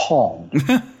see a palm.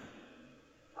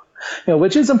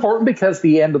 Which is important because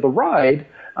the end of the ride,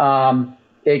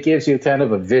 it gives you kind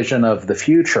of a vision of the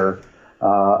future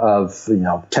of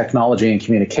technology and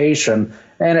communication,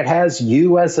 and it has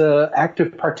you as an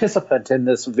active participant in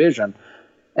this vision.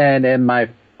 And in my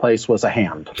place was a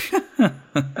hand.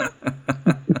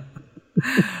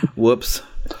 Whoops.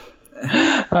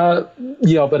 But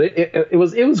it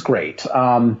was great.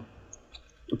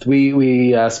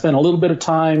 We spent a little bit of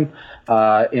time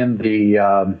in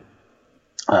the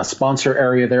sponsor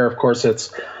area there. Of course,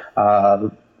 it's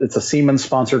a Siemens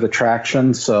sponsored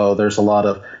attraction, so there's a lot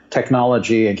of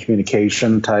technology and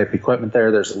communication type equipment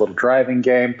there. There's a little driving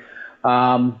game.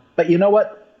 But you know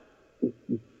what?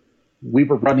 We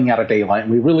were running out of daylight,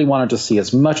 and we really wanted to see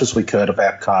as much as we could of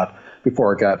EPCOT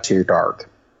before it got too dark.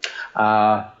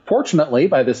 Fortunately,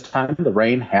 by this time, the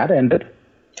rain had ended.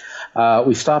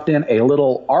 We stopped in a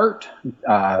little art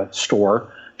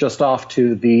store just off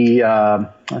to the,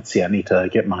 let's see, I need to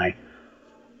get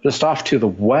just off to the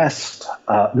west,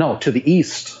 to the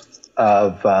east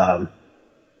of, I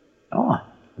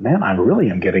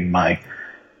really am getting my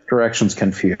directions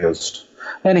confused.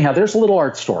 Anyhow, there's a little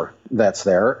art store that's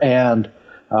there, and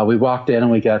we walked in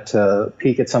and we got to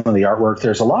peek at some of the artwork.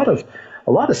 There's a lot of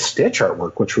Stitch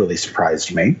artwork, which really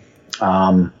surprised me.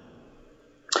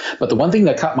 But the one thing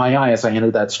that caught my eye as I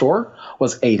entered that store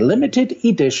was a limited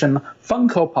edition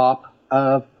Funko Pop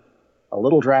of a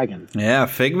little dragon. Yeah,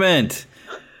 Figment.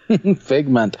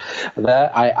 Figment.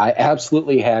 That I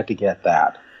absolutely had to get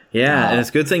that. Yeah, and it's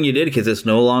a good thing you did because it's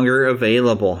no longer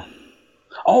available.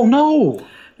 Oh, no.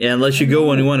 Yeah, unless you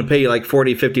go and you want to pay like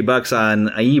 $40-50 on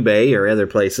eBay or other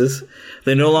places.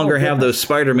 They no longer have those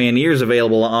Spider-Man ears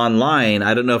available online.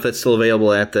 I don't know if that's still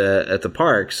available at the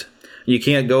parks. You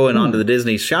can't go onto the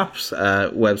Disney Shops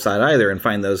website either and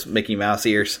find those Mickey Mouse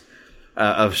ears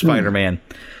of Spider-Man.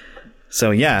 So,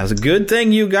 yeah, it's a good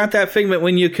thing you got that Figment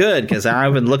when you could, because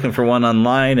I've been looking for one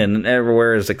online and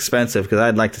everywhere is expensive, because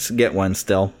I'd like to get one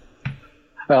still.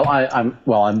 Well,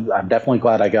 I'm definitely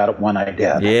glad I got it when I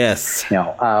did. Yes.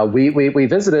 We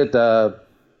visited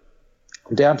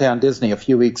downtown Disney a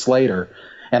few weeks later,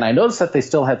 and I noticed that they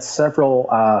still had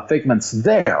several Figments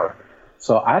there.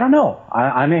 So I don't know.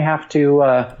 I may have to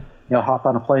hop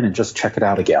on a plane and just check it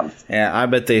out again. Yeah, I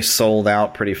bet they sold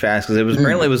out pretty fast because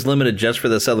apparently it was limited just for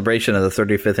the celebration of the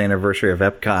 35th anniversary of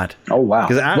EPCOT. Oh, wow.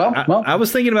 Because I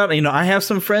was thinking about, I have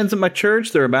some friends at my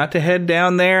church. They're about to head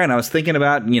down there, and I was thinking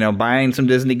about, buying some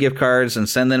Disney gift cards and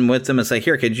send them with them and say,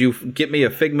 here, could you get me a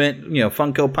Figment,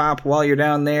 Funko Pop while you're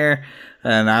down there?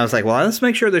 And I was like, well, let's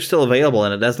make sure they're still available,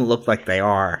 and it doesn't look like they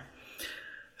are.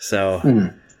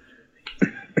 So...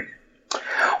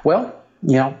 Well,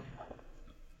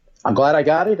 I'm glad I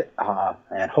got it,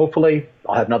 and hopefully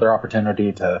I'll have another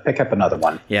opportunity to pick up another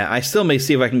one. Yeah, I still may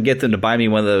see if I can get them to buy me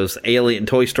one of those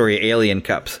Toy Story Alien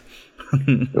cups.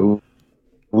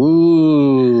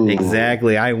 Ooh.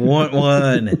 Exactly, I want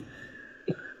one.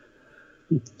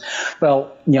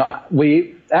 Well,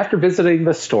 after visiting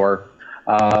the store,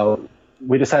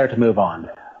 we decided to move on.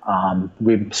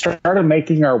 We started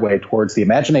making our way towards the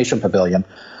Imagination Pavilion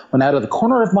when out of the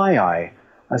corner of my eye,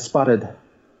 I spotted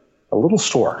a little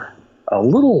store, a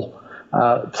little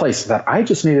place that I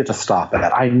just needed to stop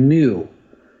at. I knew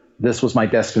this was my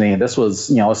destiny. And this was,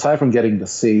 aside from getting to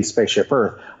see Spaceship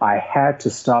Earth, I had to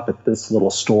stop at this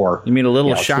little store. You mean a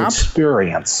little shop? To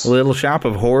experience. A little shop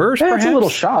of horrors, perhaps? It's a little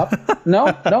shop.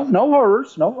 No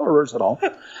horrors. No horrors at all.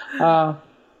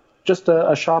 Just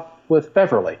a shop with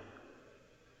Beverly.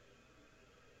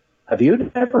 Have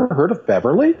you ever heard of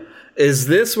Beverly? Is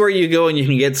this where you go and you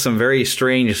can get some very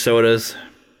strange sodas?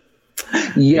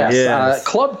 Yes.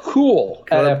 Club Cool.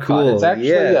 Club Cool. It's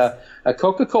actually a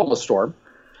Coca-Cola store.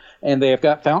 And they have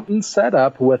got fountains set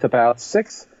up with about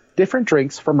 6 different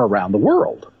drinks from around the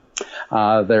world.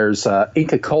 There's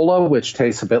Inca Cola, which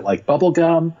tastes a bit like bubble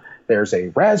gum. There's a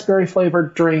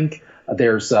raspberry-flavored drink.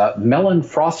 There's Melon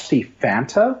Frosty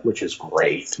Fanta, which is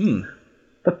great.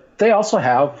 But they also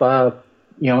have...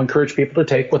 encourage people to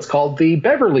take what's called the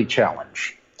Beverly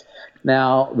Challenge.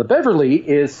 Now, the Beverly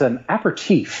is an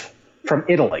aperitif from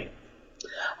Italy,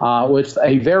 with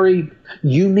a very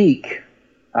unique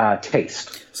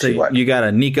taste. So you got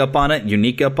to unique up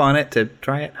on it to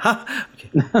try it? Huh?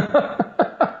 Okay.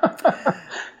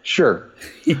 Sure.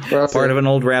 Part of an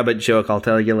old rabbit joke, I'll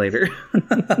tell you later.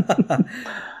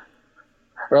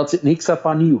 Or else it sneaks up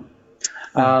on you.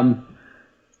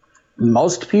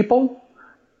 Most people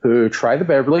who try the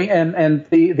Beverly, and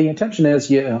the intention is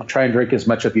try and drink as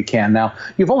much as you can. Now,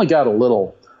 you've only got a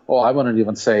little, I wouldn't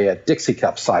even say a Dixie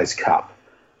cup size cup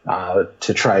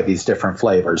to try these different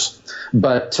flavors.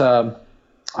 But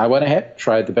I went ahead,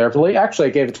 tried the Beverly. Actually,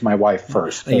 I gave it to my wife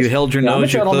first. You held your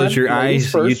nose, you closed your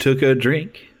eyes, you took a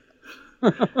drink.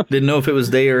 Didn't know if it was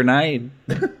day or night.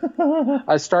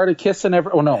 I started kissing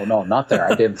no, not there.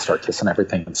 I didn't start kissing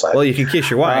everything inside. Well, you can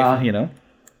kiss your wife,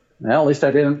 Well, at least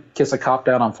I didn't kiss a cop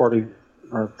down on 40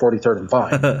 or 43rd and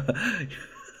Vine.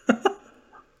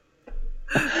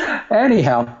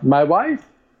 Anyhow, my wife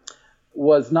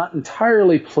was not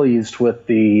entirely pleased with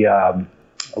the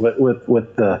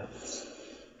with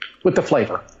the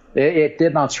flavor. It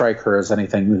did not strike her as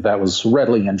anything that was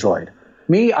readily enjoyed.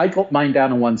 Me, I gulped mine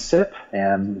down in one sip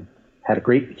and had a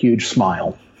great, huge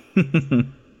smile.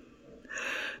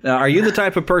 Now, are you the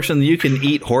type of person that you can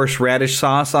eat horseradish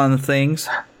sauce on things?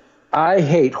 I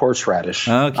hate horseradish.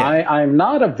 Okay. I'm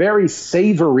not a very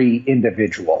savory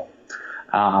individual.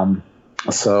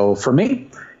 So for me,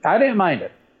 I didn't mind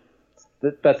it.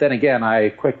 But then again, I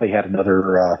quickly had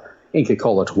another Inca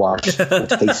Cola to wash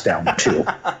the taste down, too.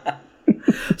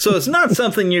 So it's not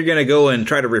something you're going to go and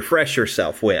try to refresh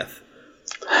yourself with?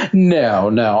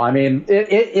 No. I mean,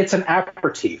 it's an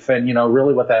aperitif. And,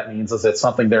 really what that means is it's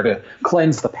something there to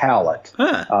cleanse the palate.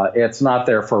 Huh. It's not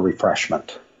there for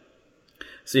refreshment.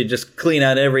 So you just clean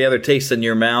out every other taste in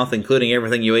your mouth, including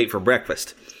everything you ate for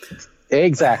breakfast.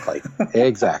 Exactly.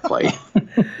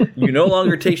 You no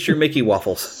longer taste your Mickey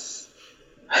waffles.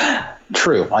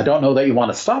 True. I don't know that you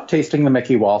want to stop tasting the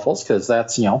Mickey waffles because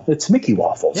that's, it's Mickey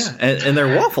waffles. Yeah, and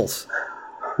they're waffles.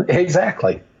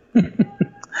 Exactly.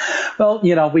 Well,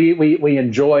 we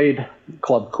enjoyed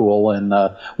Club Cool, and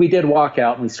we did walk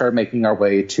out and we started making our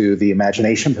way to the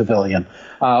Imagination Pavilion.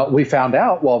 We found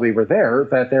out while we were there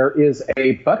that there is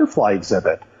a butterfly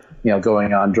exhibit,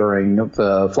 going on during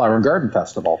the Flower and Garden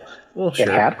Festival. Well, sure.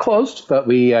 It had closed, but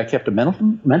we kept a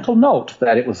mental note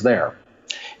that it was there.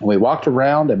 And we walked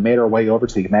around and made our way over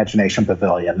to the Imagination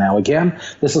Pavilion. Now, again,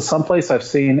 this is someplace I've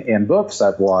seen in books.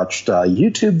 I've watched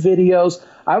YouTube videos.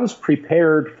 I was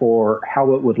prepared for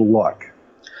how it would look.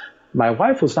 My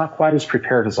wife was not quite as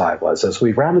prepared as I was. As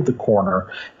we rounded the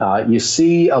corner, you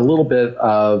see a little bit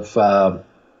of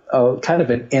kind of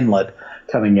an inlet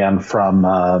coming in from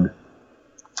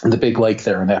the big lake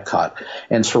there in EPCOT.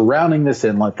 And surrounding this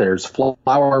inlet, there's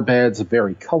flower beds,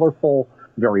 very colorful,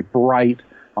 very bright.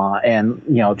 And,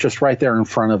 just right there in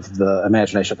front of the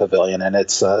Imagination Pavilion. And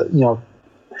it's,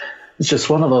 it's just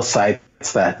one of those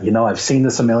sites that, I've seen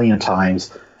this a million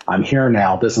times. I'm here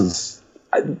now. It's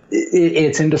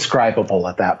indescribable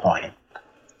at that point.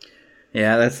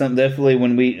 Yeah, that's something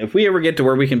definitely if we ever get to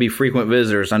where we can be frequent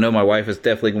visitors, I know my wife is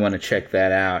definitely going to check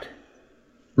that out.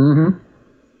 Mm-hmm.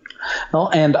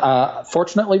 Well, and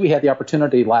fortunately, we had the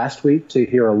opportunity last week to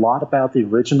hear a lot about the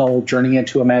original Journey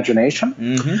into Imagination.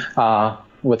 Mm-hmm.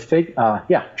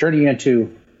 Journey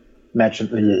into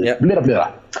Imagination. Yep. Blah,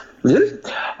 blah, blah.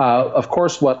 Of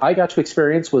course, what I got to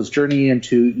experience was Journey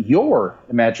into Your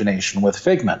Imagination with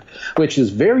Figment, which is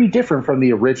very different from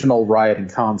the original ride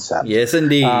and concept. Yes,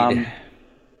 indeed.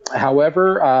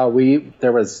 However,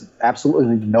 there was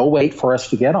absolutely no wait for us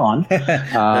to get on.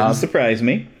 Doesn't surprise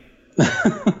me.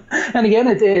 And again,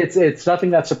 it's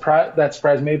nothing that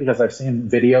surprised me because I've seen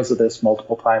videos of this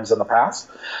multiple times in the past.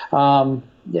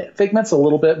 Figment's a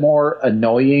little bit more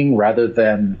annoying rather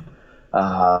than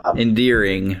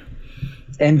endearing.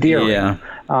 Yeah.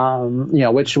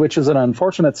 Which is an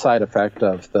unfortunate side effect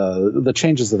of the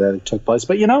changes that took place.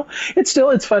 But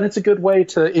it's fun. It's a good way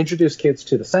to introduce kids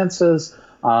to the senses.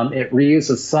 It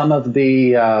reuses some of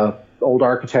the old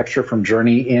architecture from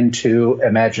Journey into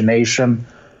Imagination,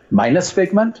 minus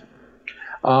Figment.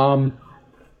 It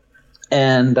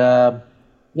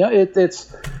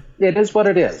is what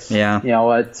it is. Yeah.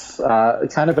 It's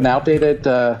kind of an outdated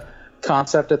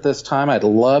concept at this time. I'd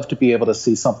love to be able to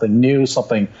see something new,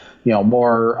 something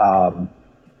more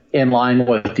in line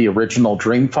with the original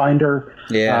Dreamfinder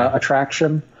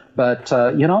attraction. But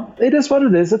it is what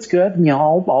it is. It's good.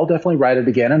 I'll definitely ride it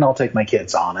again, and I'll take my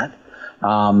kids on it.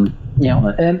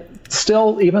 And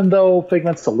still, even though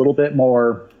Figment's a little bit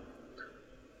more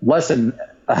less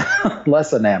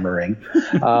enamoring,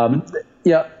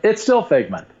 it's still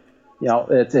Figment.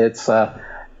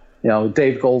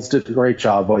 Dave Goelz did a great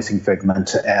job voicing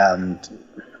Figment, and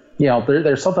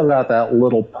there's something about that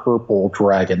little purple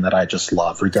dragon that I just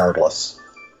love, regardless.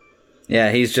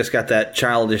 Yeah, he's just got that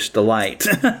childish delight.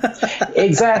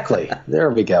 Exactly. There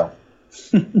we go.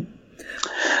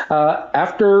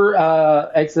 After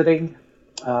exiting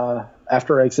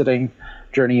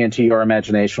Journey into Your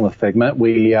Imagination with Figment,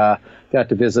 we got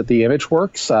to visit the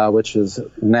ImageWorks, which is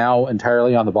now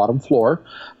entirely on the bottom floor.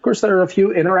 Of course, there are a few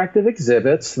interactive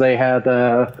exhibits. They had,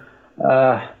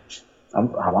 I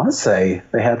want to say,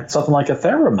 they had something like a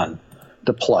theremin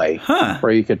to play,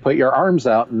 where you could put your arms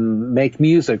out and make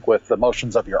music with the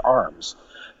motions of your arms.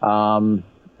 And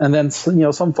then,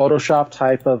 some Photoshop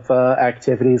type of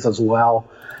activities as well.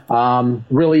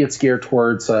 Really, it's geared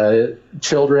towards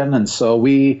children, and so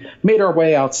we made our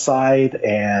way outside,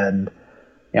 and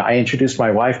I introduced my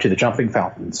wife to the jumping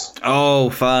fountains. Oh,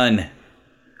 fun.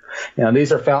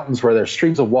 These are fountains where there's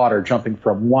streams of water jumping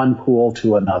from one pool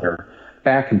to another,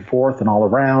 back and forth and all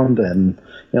around, and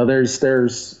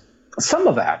there's some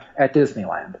of that at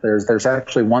Disneyland. There's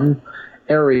actually one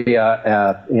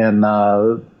area in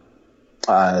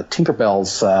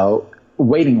Tinkerbell's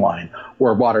waiting line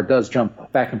where water does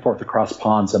jump back and forth across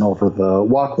ponds and over the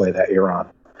walkway that you're on.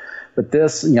 But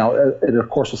this, it of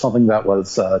course was something that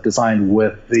was designed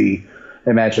with the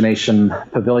Imagination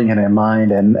Pavilion in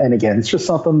mind. And again, it's just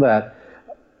something that,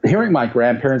 hearing my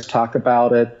grandparents talk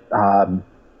about it, 30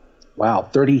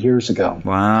 years ago.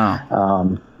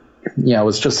 Wow. It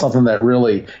was just something that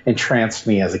really entranced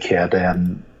me as a kid.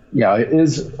 And, it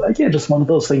is, again, just one of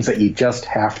those things that you just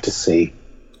have to see.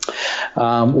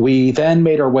 We then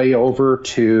made our way over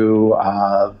to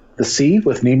the sea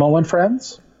with Nemo and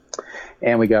Friends.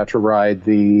 And we got to ride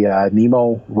the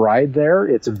Nemo ride there.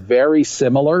 It's very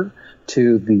similar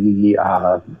to the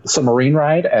submarine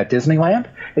ride at Disneyland,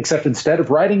 except instead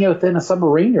of riding within a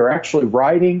submarine, you're actually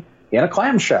riding in a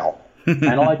clamshell, kind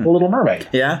of like The Little Mermaid.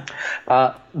 Yeah.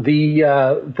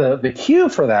 The cue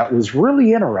for that was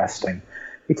really interesting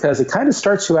because it kind of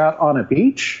starts you out on a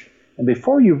beach, and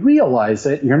before you realize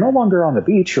it, you're no longer on the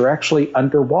beach, you're actually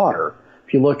underwater.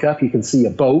 If you look up, you can see a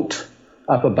boat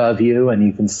up above you, and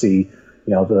you can see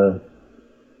the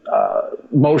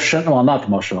motion, well, not the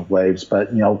motion of waves,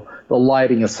 but, the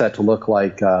lighting is set to look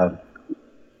like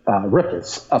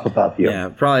ripples up above you. Yeah,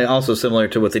 probably also similar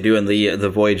to what they do in the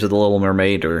Voyage of the Little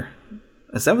Mermaid, or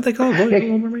is that what they call it, Voyage of the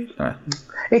Little Mermaid?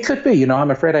 It could be.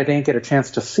 I'm afraid I didn't get a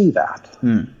chance to see that.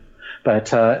 But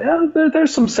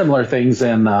there's some similar things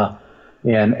in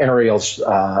Ariel's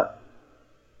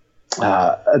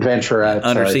adventure at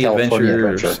Undersea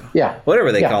Adventure. Yeah.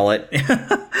 Whatever they call it.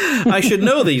 I should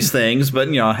know these things,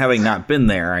 but, having not been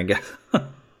there, I guess.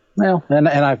 Well, and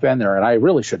I've been there, and I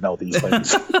really should know these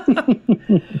things.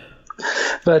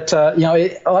 But,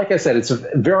 like I said, it's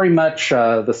very much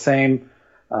the same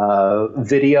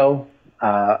video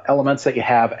elements that you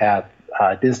have at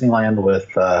Disneyland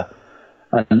with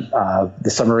the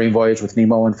submarine voyage with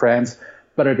Nemo and Friends,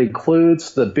 but it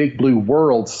includes the Big Blue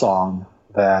World song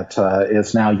that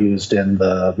is now used in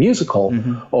the musical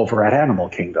over at Animal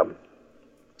Kingdom.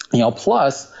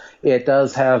 Plus, it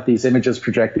does have these images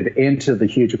projected into the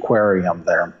huge aquarium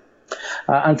there.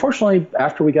 Unfortunately,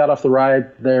 after we got off the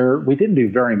ride there, we didn't do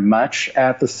very much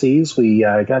at the seas. We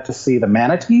got to see the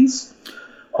manatees.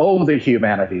 Oh, the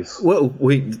humanities. Well,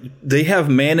 they have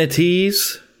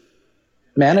manatees?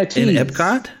 Manatees. In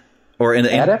Epcot? At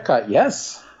Epcot,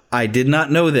 yes. I did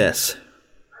not know this.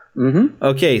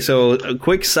 Okay, so a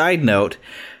quick side note.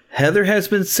 Heather has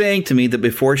been saying to me that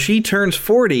before she turns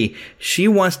 40, she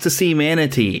wants to see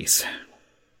manatees.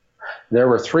 There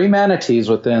were 3 manatees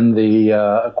within the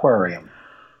aquarium.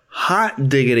 Hot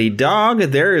diggity dog.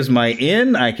 There is my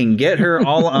in. I can get her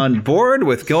all on board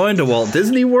with going to Walt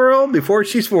Disney World before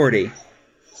she's 40.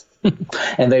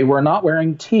 And they were not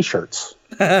wearing T-shirts.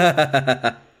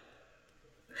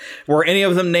 Were any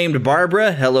of them named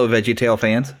Barbara? Hello, VeggieTale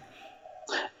fans.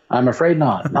 I'm afraid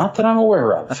not. Not that I'm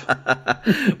aware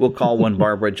of. We'll call one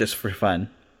Barbara just for fun.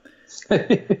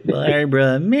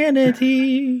 Barbara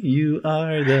Manatee, you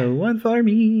are the one for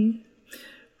me.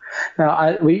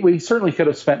 Now, we certainly could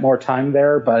have spent more time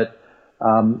there, but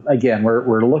again,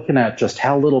 we're looking at just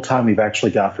how little time we've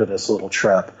actually got for this little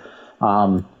trip.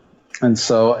 And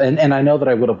so, and I know that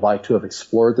I would have liked to have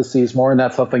explored the seas more, and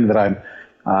that's something that I'm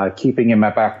keeping in my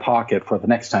back pocket for the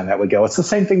next time that we go. It's the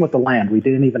same thing with the land. We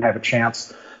didn't even have a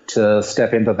chance to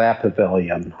step into that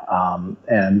pavilion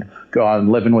and go on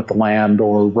living with the land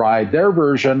or ride their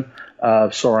version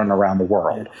of soaring around the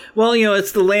world. Well,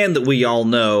 it's the land that we all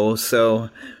know, so...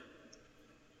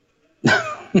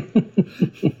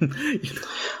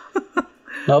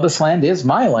 No, this land is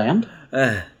my land.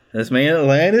 This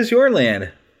land is your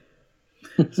land.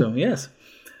 So, yes.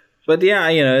 But, yeah,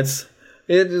 you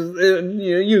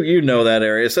know that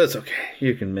area, so it's okay.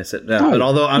 You can miss it. But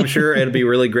although I'm sure it'd be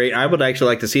really great, I would actually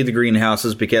like to see the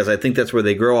greenhouses because I think that's where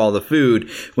they grow all the food.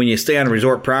 When you stay on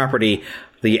resort property,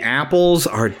 the apples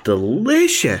are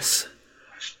delicious.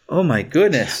 Oh my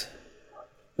goodness.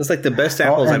 That's like the best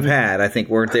apples I've had, I think,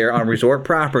 weren't there on resort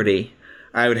property.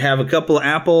 I would have a couple of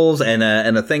apples and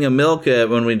a thing of milk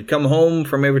when we'd come home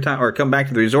from every time, or come back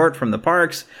to the resort from the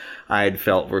parks. I'd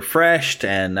felt refreshed,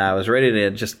 and I was ready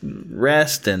to just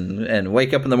rest and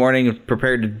wake up in the morning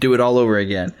prepared to do it all over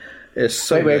again. It's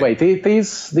so wait.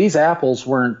 These apples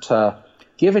weren't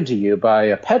given to you by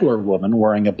a peddler woman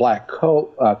wearing a black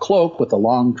cloak with a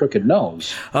long, crooked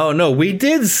nose. Oh, no, we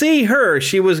did see her.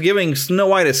 She was giving Snow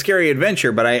White a scary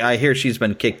adventure, but I hear she's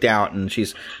been kicked out, and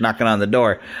she's knocking on the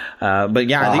door. But,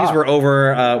 yeah, these were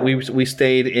over. We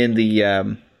stayed in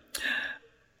the...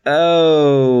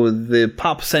 the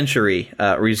Pop Century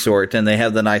resort, and they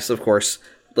have the nice, of course,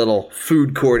 little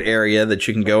food court area that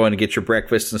you can go and get your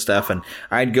breakfast and stuff. And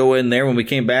I'd go in there when we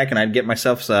came back, and I'd get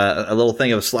myself a little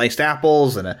thing of sliced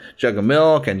apples and a jug of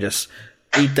milk and just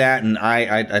eat that. And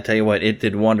I tell you what, it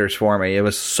did wonders for me. It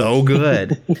was so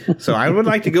good. So I would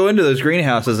like to go into those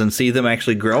greenhouses and see them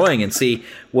actually growing and see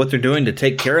what they're doing to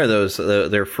take care of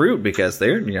their fruit, because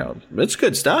they're, it's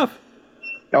good stuff.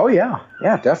 Oh yeah,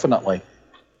 definitely.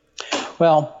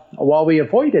 Well, while we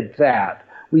avoided that,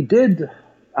 we did,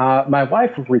 my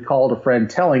wife recalled a friend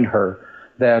telling her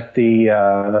that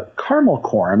the caramel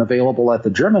corn available at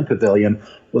the German pavilion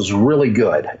was really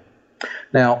good.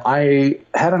 Now, I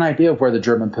had an idea of where the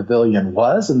German pavilion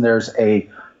was, and there's a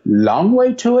long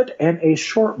way to it and a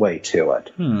short way to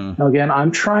it. Now, again, I'm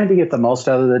trying to get the most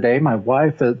out of the day. My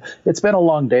wife, it's been a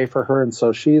long day for her, and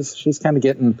so she's kind of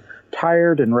getting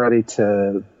tired and ready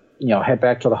to, head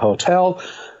back to the hotel.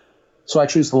 So I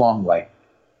choose the long way.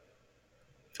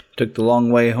 Took the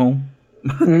long way home?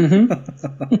 Mm-hmm.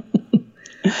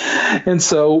 And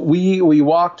so we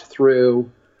walked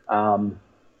through, and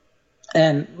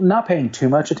not paying too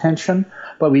much attention,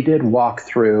 but we did walk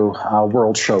through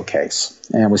World Showcase.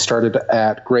 And we started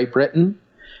at Great Britain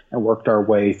and worked our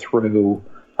way through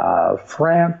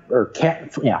France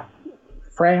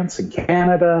and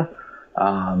Canada.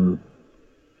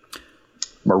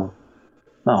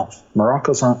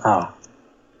 Morocco's on...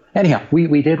 Anyhow,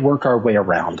 we did work our way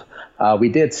around. We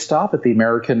did stop at the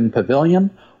American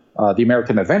Pavilion, the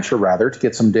American Adventure, rather, to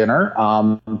get some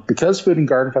dinner. Because Food and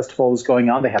Garden Festival was going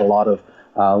on, they had a lot of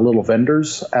little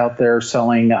vendors out there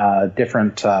selling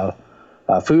different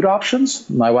food options.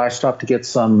 My wife stopped to get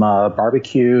some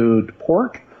barbecued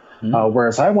pork,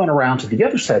 whereas I went around to the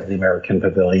other side of the American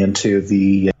Pavilion to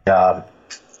the...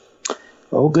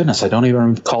 oh, goodness, I don't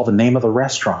even recall the name of the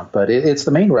restaurant, but it's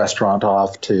the main restaurant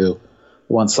off to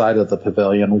one side of the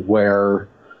pavilion where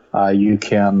you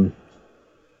can,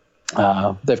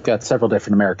 they've got several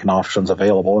different American options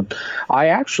available. And I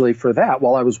actually, for that,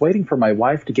 while I was waiting for my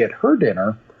wife to get her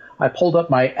dinner, I pulled up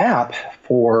my app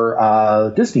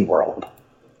for Disney World.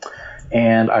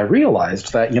 And I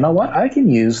realized that, I can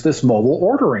use this mobile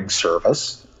ordering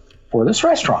service for this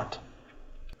restaurant.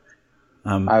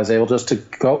 I was able just to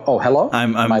go, oh, hello?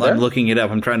 I'm looking it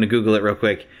up. I'm trying to Google it real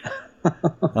quick.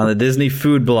 On the Disney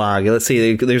food blog. Let's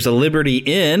see. There's a Liberty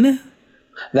Inn.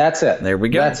 That's it. There we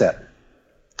go. That's it.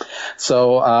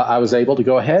 So I was able to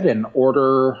go ahead and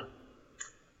order...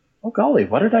 Oh, golly,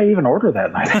 what did I even order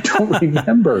that night? I don't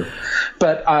remember.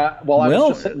 But while I was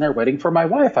just sitting there waiting for my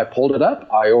wife, I pulled it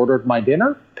up. I ordered my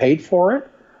dinner, paid for it.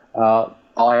 All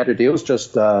I had to do was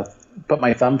just put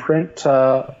my thumbprint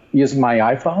using my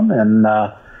iPhone, and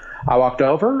I walked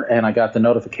over, and I got the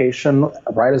notification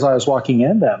right as I was walking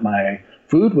in that my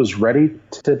food was ready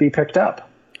to be picked up.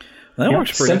 That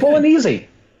works pretty simple good. And easy.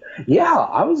 Yeah,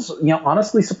 I was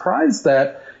honestly surprised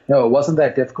that it wasn't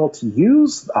that difficult to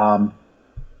use.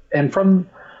 And from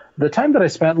the time that I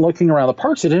spent looking around the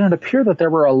parks, it didn't appear that there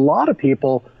were a lot of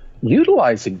people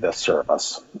utilizing this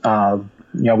service.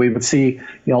 We would see,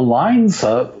 lines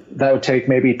that would take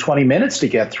maybe 20 minutes to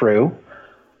get through,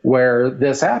 where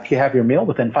this app, you have your meal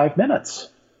within 5 minutes.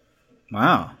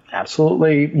 Wow.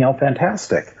 Absolutely,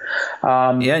 fantastic.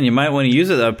 And you might want to use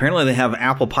it. Apparently they have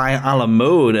apple pie a la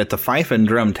mode at the Fife and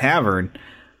Drum Tavern.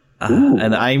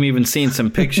 And I'm even seeing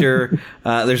some picture.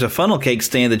 There's a funnel cake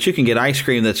stand that you can get ice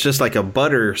cream that's just like a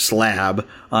butter slab.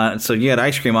 So you get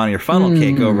ice cream on your funnel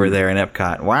cake over there in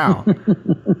Epcot. Wow.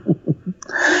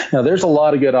 Now, there's a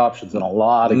lot of good options and a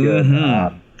lot of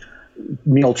good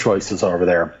meal choices over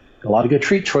there. A lot of good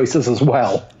treat choices as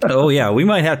well. Oh, yeah. We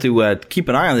might have to keep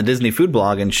an eye on the Disney Food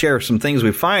Blog and share some things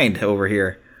we find over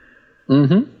here.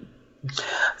 Mm-hmm.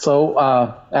 So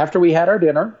after we had our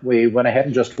dinner, we went ahead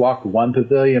and just walked one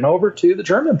pavilion over to the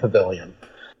German pavilion.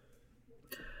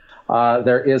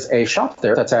 There is a shop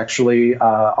there that's actually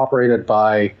operated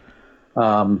by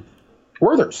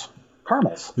Werther's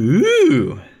Caramels.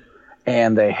 Ooh.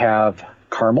 And they have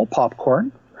caramel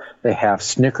popcorn. They have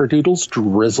snickerdoodles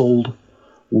drizzled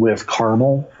with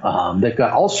caramel. They've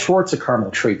got all sorts of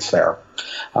caramel treats there.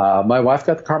 My wife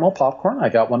got the caramel popcorn. I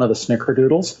got one of the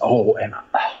snickerdoodles. Oh, and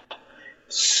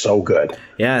so good.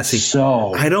 Yeah, see,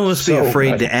 I'd almost be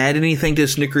afraid to add anything to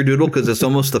Snickerdoodle because it's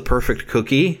almost the perfect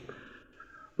cookie.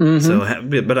 Mm-hmm.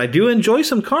 So, but I do enjoy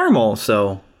some caramel.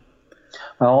 So,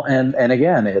 well, and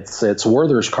again, it's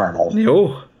Werther's caramel.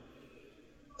 Oh,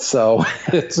 so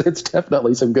it's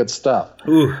definitely some good stuff.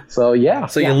 Ooh. So yeah.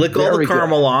 So you lick all the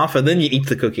caramel off, and then you eat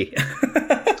the cookie.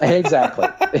 Exactly.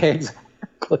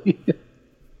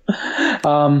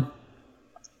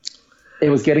 It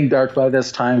was getting dark by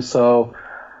this time, so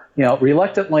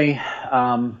reluctantly,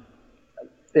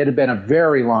 it had been a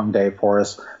very long day for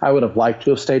us. I would have liked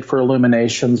to have stayed for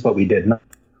Illuminations, but we did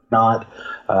not.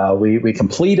 We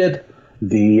completed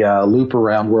the loop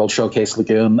around World Showcase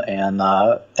Lagoon and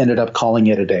ended up calling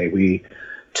it a day. We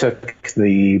took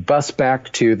the bus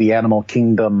back to the Animal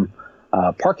Kingdom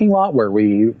parking lot where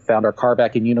we found our car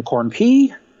back in Unicorn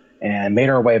P and made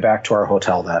our way back to our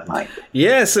hotel that night.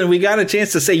 Yes, and we got a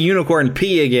chance to say Unicorn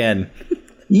P again.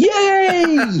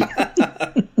 Yay!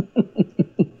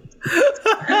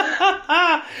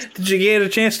 Did you get a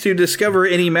chance to discover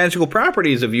any magical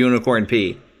properties of Unicorn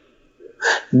P?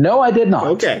 No, I did not.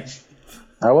 Okay.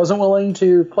 I wasn't willing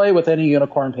to play with any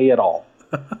Unicorn P at all.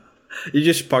 You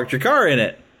just parked your car in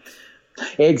it.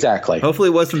 Exactly. Hopefully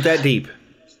it wasn't that deep.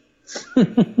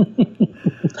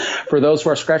 For those who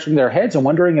are scratching their heads and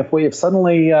wondering if we have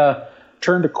suddenly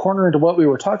turned a corner into what we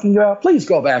were talking about, please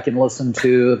go back and listen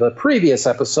to the previous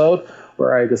episode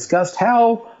where I discussed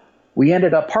how we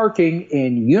ended up parking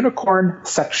in Unicorn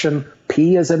Section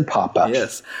P as in Papa.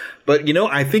 Yes. But,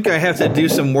 I think I have to do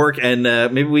some work, and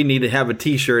maybe we need to have a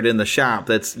T-shirt in the shop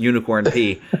that's Unicorn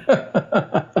P.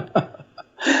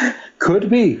 Could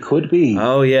be.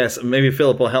 Oh, yes. Maybe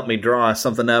Philip will help me draw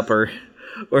something up or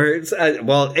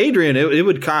Adrian, it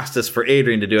would cost us for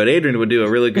Adrian to do it. Adrian would do a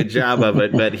really good job of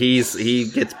it, but he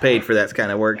gets paid for that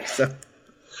kind of work. So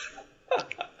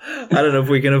I don't know if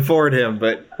we can afford him,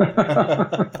 but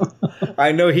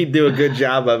I know he'd do a good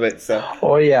job of it. So.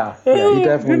 Oh, yeah. Yeah, he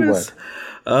definitely would.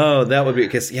 Oh, that would be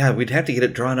because we'd have to get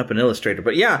it drawn up in Illustrator.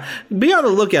 But yeah, be on the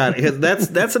lookout because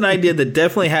that's an idea that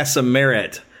definitely has some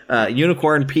merit.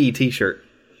 Unicorn P T-shirt,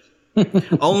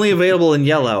 only available in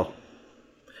yellow.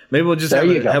 Maybe we'll just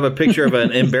have a picture of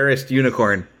an embarrassed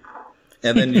unicorn,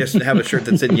 and then just have a shirt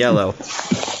that's in yellow.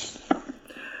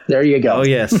 There you go. Oh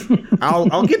yes,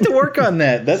 I'll get to work on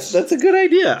that. That's a good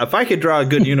idea. If I could draw a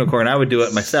good unicorn, I would do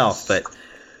it myself. But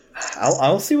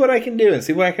I'll see what I can do and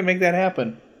see what I can make that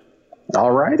happen. All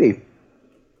righty.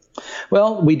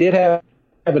 Well, we did have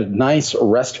a nice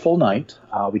restful night.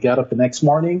 We got up the next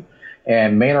morning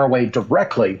and made our way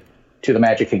directly to the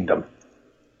Magic Kingdom.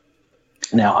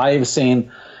 Now, I've seen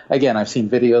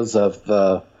videos of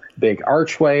the big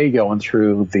archway going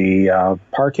through the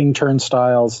parking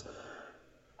turnstiles.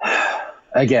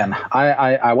 Again,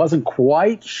 I wasn't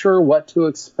quite sure what to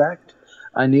expect.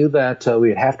 I knew that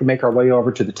we'd have to make our way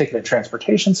over to the Ticket and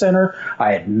Transportation Center.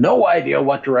 I had no idea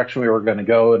what direction we were going to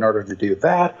go in order to do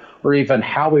that, or even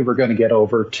how we were going to get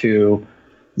over to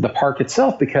the park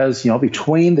itself, because,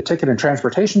 between the Ticket and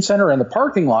Transportation Center and the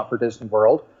parking lot for Disney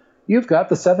World, you've got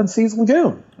the Seven Seas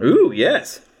Lagoon. Ooh,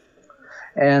 yes.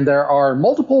 And there are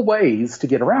multiple ways to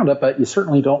get around it, but you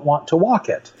certainly don't want to walk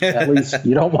it. At least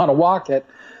you don't want to walk it,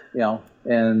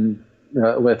 and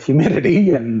with humidity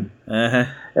and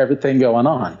everything going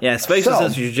on. Yeah, especially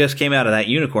since you just came out of that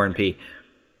Unicorn P.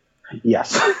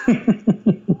 Yes.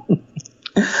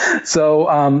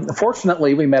 So,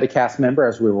 fortunately, we met a cast member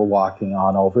as we were walking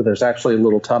on over. There's actually a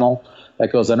little tunnel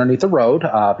that goes underneath the road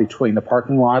between the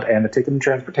parking lot and the Ticket and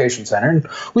Transportation Center. And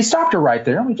we stopped her right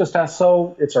there, and we just asked,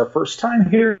 so it's our first time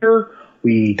here.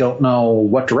 We don't know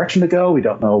what direction to go. We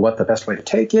don't know what the best way to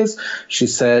take is. She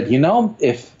said,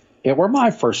 if it were my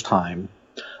first time,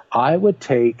 I would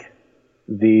take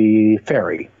the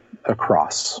ferry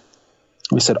across.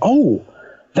 We said, oh,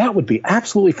 that would be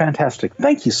absolutely fantastic.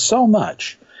 Thank you so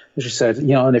much. And she said,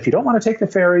 and if you don't want to take the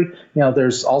ferry,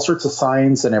 there's all sorts of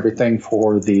signs and everything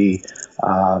for the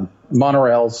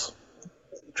monorails.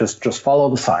 Just follow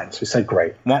the signs. We said,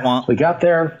 great. Wah, wah. We got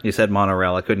there. You said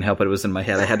monorail. I couldn't help it. It was in my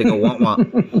head. I had to go wah, wah.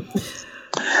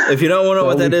 If you don't know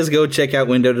what that is, go check out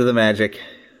Window to the Magic.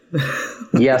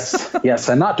 Yes,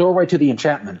 and not Doorway to the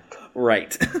Enchantment.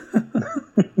 Right.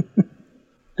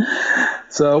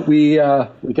 So we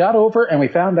got over and we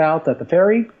found out that the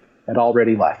ferry had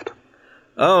already left.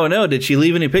 Oh, no. Did she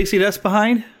leave any pixie dust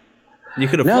behind? You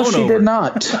could have flown over. No, she did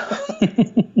not.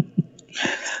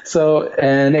 So,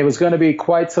 and it was going to be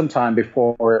quite some time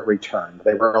before it returned.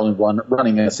 They were only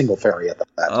running a single ferry at that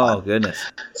time. Oh, goodness.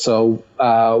 So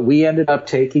we ended up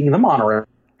taking the monorail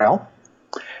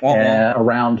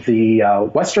around the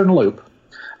Western Loop.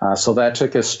 So that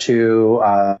took us to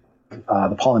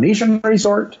the Polynesian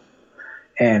Resort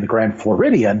and the Grand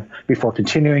Floridian before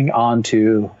continuing on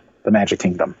to the Magic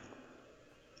Kingdom.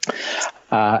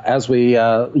 As we,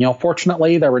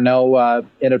 fortunately, there were no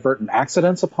inadvertent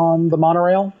accidents upon the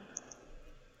monorail.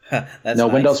 That's no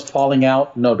nice. Windows falling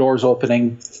out, no doors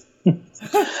opening.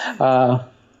 And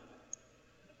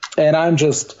I'm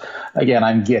just,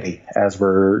 I'm giddy as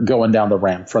we're going down the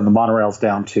ramp from the monorails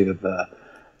down to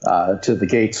the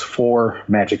gates for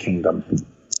Magic Kingdom.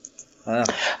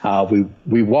 Wow.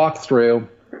 We walk through,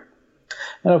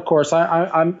 and of course,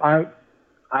 I'm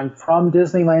from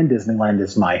Disneyland. Disneyland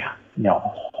is my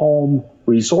home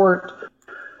resort.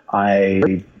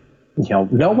 I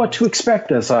know what to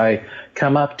expect as I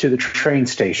come up to the train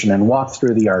station and walk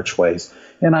through the archways.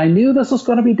 And I knew this was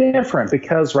going to be different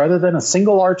because rather than a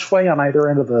single archway on either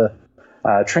end of the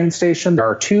train station, there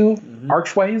are two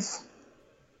archways,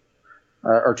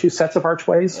 or two sets of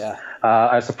archways. Yeah.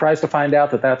 I was surprised to find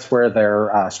out that that's where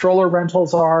their stroller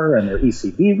rentals are and their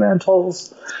ECB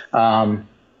rentals. And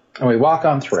we walk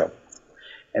on through.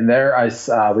 And there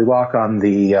we walk on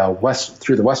the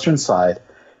through the western side,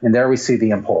 and there we see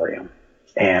the Emporium.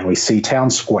 And we see Town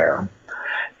Square.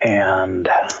 And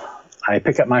I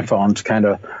pick up my phone to kind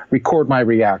of record my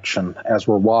reaction as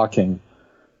we're walking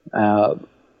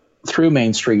through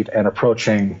Main Street and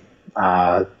approaching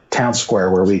Town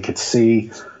Square, where we could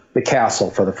see the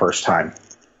castle for the first time.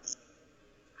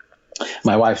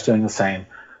 My wife's doing the same.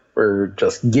 We're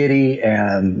just giddy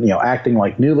and acting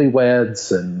like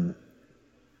newlyweds, and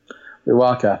we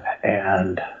walk up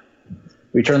and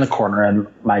we turn the corner and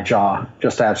my jaw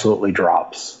just absolutely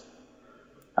drops.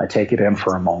 I take it in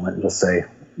for a moment and just say,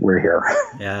 we're here.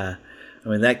 Yeah. I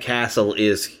mean, that castle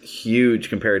is huge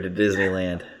compared to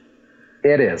Disneyland.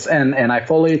 It is, and I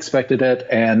fully expected it,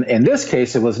 and in this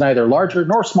case, it was neither larger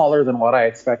nor smaller than what I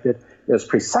expected. It was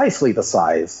precisely the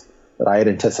size that I had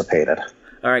anticipated.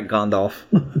 All right, Gandalf.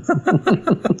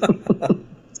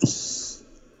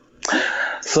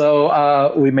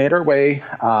 So we made our way.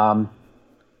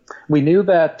 We knew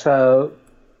that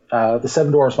the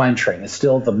Seven Dwarfs Mine Train is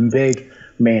still the big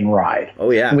main ride.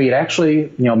 Oh, yeah. We had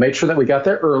actually, made sure that we got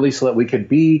there early so that we could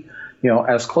be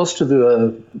as close to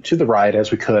the ride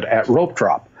as we could at rope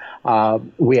drop.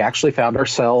 We actually found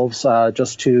ourselves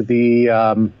just to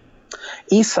the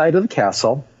east side of the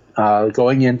castle,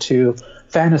 going into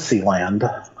Fantasyland.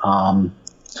 Down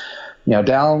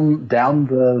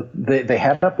they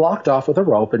had it blocked off with a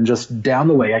rope, and just down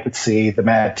the way I could see the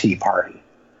Mad Tea Party.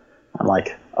 I'm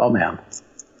like, oh man.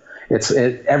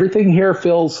 Everything here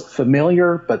feels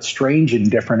familiar but strange and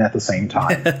different at the same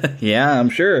time. Yeah, I'm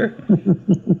sure.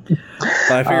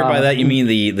 I figure by that you mean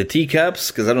the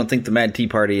teacups, because I don't think the Mad Tea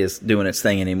Party is doing its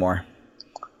thing anymore.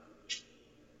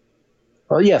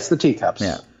 Well, yes, the teacups.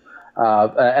 Yeah.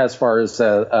 As far as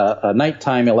a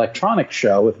nighttime electronic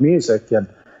show with music, and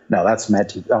no, that's Mad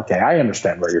Tea. Okay, I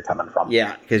understand where you're coming from.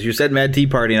 Yeah, because you said Mad Tea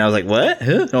Party, and I was like, what?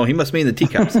 Huh? No, he must mean the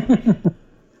teacups.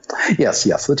 Yes,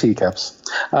 the teacups.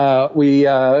 We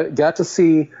got to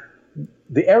see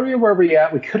the area where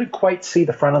we couldn't quite see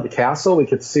the front of the castle. We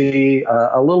could see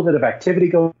a little bit of activity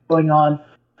going on.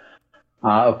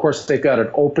 Of course, they've got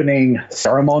an opening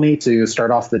ceremony to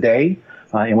start off the day,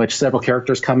 in which several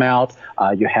characters come out.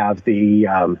 You have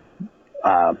the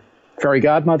fairy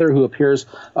godmother who appears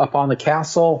up on the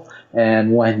castle,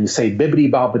 and when you say bibbidi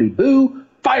bobbidi boo,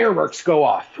 fireworks go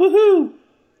off. Woohoo!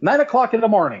 9:00 in the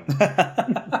morning.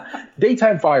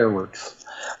 Daytime fireworks.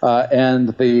 And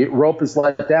the rope is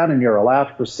let down and you're allowed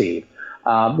to proceed.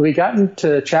 We got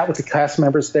to chat with the cast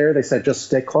members there. They said, just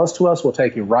stick close to us. We'll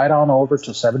take you right on over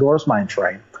to Seven Dwarfs Mine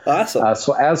Train. Awesome.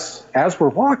 So as we're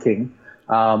walking,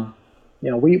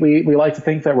 we like to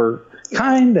think that we're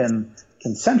kind and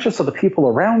conscientious of the people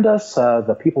around us.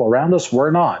 The people around us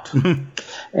were not.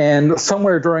 And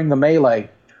somewhere during the melee,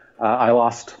 I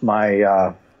lost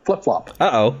my flip-flop.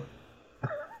 Uh-oh.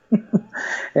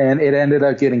 And it ended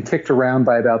up getting kicked around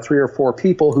by about 3 or 4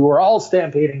 people who were all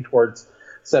stampeding towards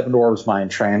Seven Dwarfs Mine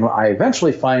Train. I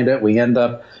eventually find it. We end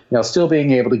up, still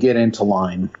being able to get into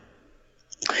line.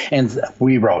 And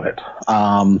we rode it.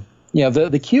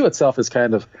 The queue itself is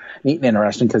kind of neat and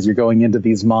interesting because you're going into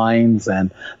these mines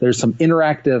and there's some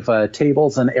interactive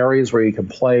tables and areas where you can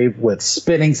play with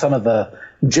spinning some of the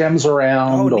gems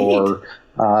around, or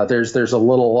there's a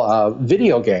little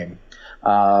video game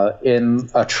in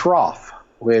a trough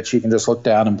which you can just look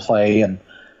down and play. And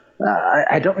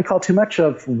I don't recall too much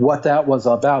of what that was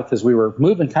about because we were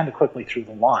moving kind of quickly through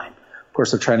the line. Of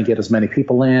course, they're trying to get as many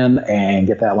people in and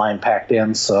get that line packed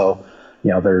in. So,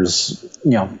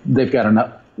 they've got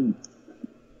enough,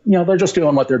 they're just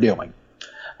doing what they're doing.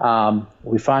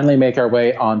 We finally make our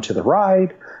way onto the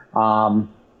ride. And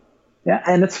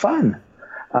it's fun.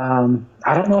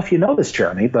 I don't know if you know this,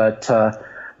 Jeremy, but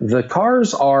the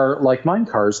cars are like mine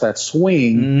cars that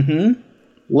swing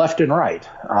left and right.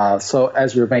 So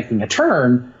as you're making a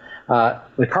turn,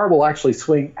 the car will actually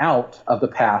swing out of the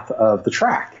path of the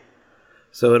track.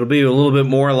 So it'll be a little bit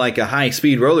more like a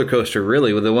high-speed roller coaster,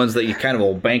 really, with the ones that you kind of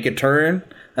will bank a turn.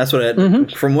 That's what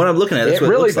from what I'm looking at, that's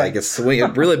what it looks like.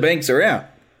 It really banks around.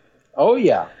 Oh,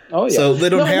 yeah. So they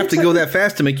don't have to go that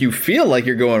fast to make you feel like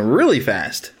you're going really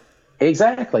fast.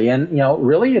 Exactly. And,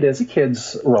 really it is a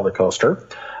kid's roller coaster.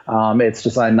 It's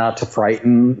designed not to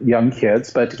frighten young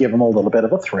kids, but to give them a little bit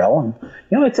of a thrill. And,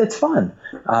 it's fun.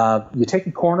 You take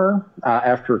a corner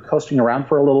after coasting around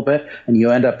for a little bit, and you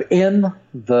end up in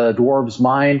the dwarves'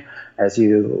 mine as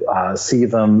you see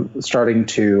them starting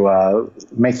to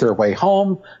make their way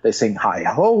home. They sing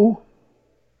hi-ho.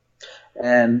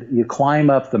 And you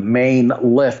climb up the main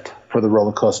lift for the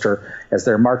roller coaster as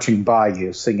they're marching by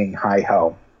you singing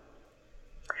hi-ho.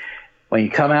 When you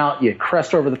come out, you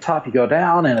crest over the top, you go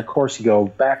down, and of course you go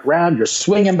back around. You're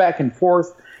swinging back and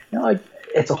forth.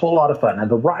 It's a whole lot of fun.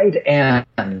 And the ride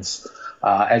ends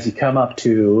as you come up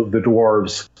to the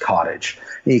dwarves' cottage.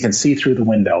 You can see through the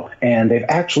window. And they've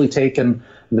actually taken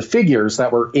the figures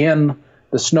that were in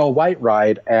the Snow White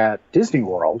ride at Disney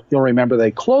World. You'll remember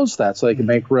they closed that so they could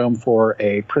make room for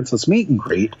a princess meet and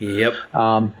greet. Yep.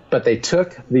 But they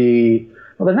took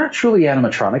they're not truly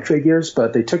animatronic figures,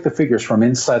 but they took the figures from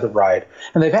inside the ride,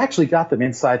 and they've actually got them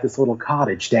inside this little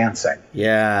cottage dancing.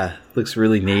 Yeah, looks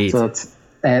really neat. So it's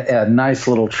a nice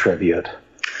little tribute.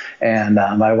 And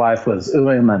my wife was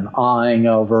oohing and ahhing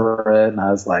over it, and I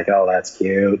was like, oh, that's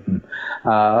cute. And,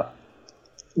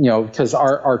 because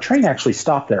our train actually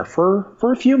stopped there for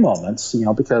a few moments,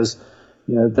 because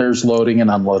there's loading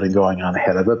and unloading going on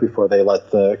ahead of it before they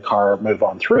let the car move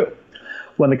on through.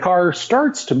 When the car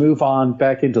starts to move on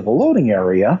back into the loading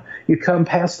area, you come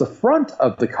past the front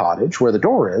of the cottage where the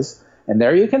door is, and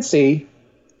there you can see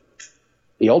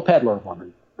the old peddler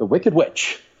woman, the Wicked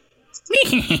Witch,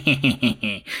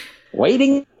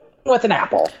 waiting with an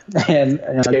apple. And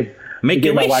make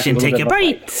a wish and take a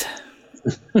bite.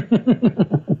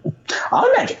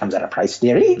 All magic comes at a price,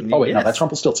 dearie. Oh, wait, no, that's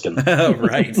Rumpelstiltskin.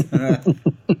 Right.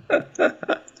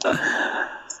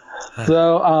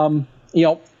 So,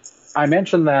 I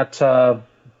mentioned that,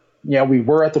 we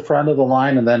were at the front of the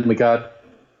line, and then we got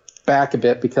back a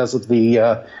bit because of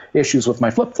the issues with my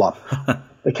flip-flop.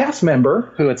 The cast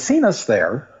member who had seen us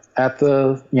there at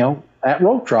at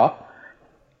rope drop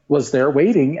was there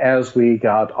waiting as we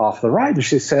got off the ride. And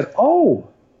she said, oh,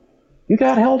 you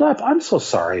got held up. I'm so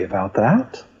sorry about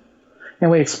that.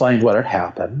 And we explained what had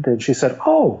happened. And she said,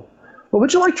 oh, well,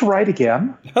 would you like to ride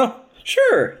again? Oh,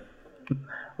 sure.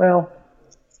 Well,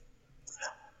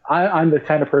 I'm the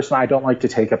kind of person, I don't like to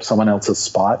take up someone else's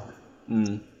spot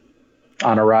on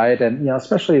a ride. And,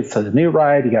 especially it's a new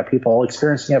ride. You got people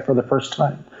experiencing it for the first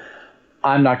time.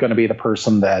 I'm not going to be the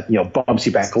person that, bumps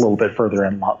you back a little bit further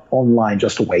in line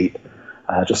just to wait,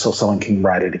 just so someone can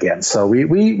ride it again. So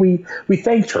we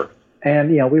thanked her.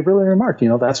 And, we really remarked,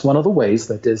 that's one of the ways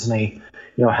that Disney,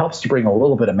 helps to bring a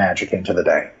little bit of magic into the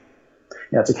day.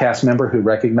 It's a cast member who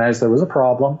recognized there was a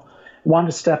problem wanted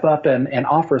to step up and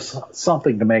offer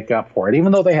something to make up for it,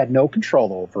 even though they had no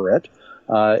control over it.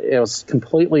 It was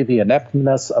completely the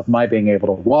ineptness of my being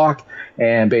able to walk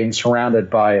and being surrounded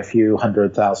by a few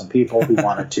 100,000 people who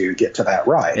wanted to get to that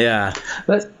ride. Yeah.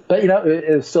 But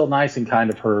it was still nice and kind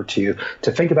of her to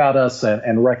think about us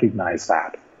and recognize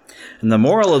that. And the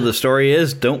moral of the story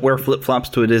is, don't wear flip-flops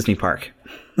to a Disney park.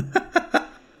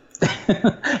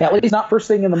 At least not first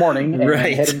thing in the morning and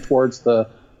right. heading towards the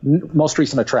most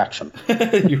recent attraction.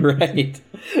 Right.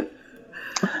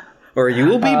 Or you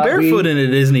will be barefoot in a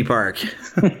Disney park.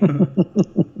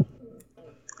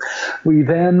 We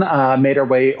then made our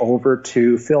way over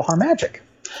to PhilharMagic.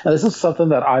 Now, this is something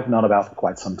that I've known about for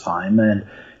quite some time. And,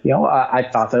 I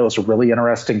thought that it was a really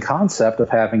interesting concept of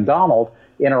having Donald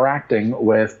interacting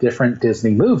with different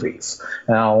Disney movies.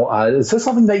 Now, is this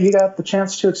something that you got the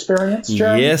chance to experience,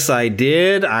 Jeremy? Yes, I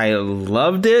did. I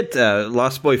loved it.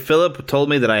 Lost Boy Philip told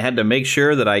me that I had to make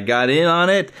sure that I got in on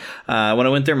it. When I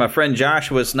went there, my friend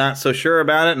Josh was not so sure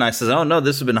about it, and I says, oh, no,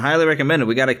 this has been highly recommended.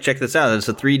 We got to check this out. It's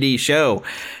a 3D show.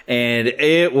 And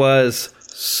it was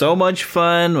so much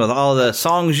fun with all the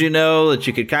songs, that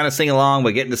you could kind of sing along,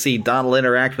 but getting to see Donald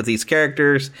interact with these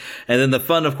characters. And then the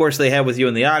fun, of course, they have with you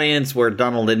in the audience where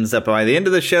Donald ends up by the end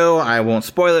of the show. I won't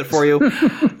spoil it for you.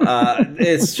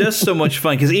 It's just so much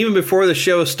fun because even before the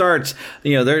show starts,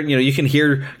 you can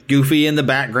hear Goofy in the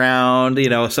background,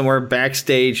 somewhere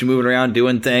backstage moving around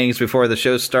doing things before the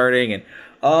show's starting. And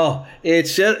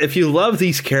it's just, if you love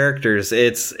these characters,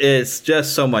 it's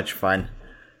just so much fun.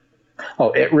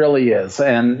 Oh, it really is.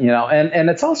 And, and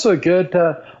it's also a good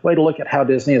way to look at how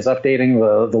Disney is updating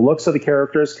the looks of the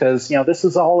characters because, this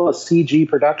is all a CG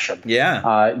production.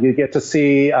 Yeah. You get to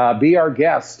see Be Our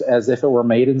Guest as if it were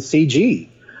made in CG.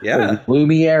 Yeah. With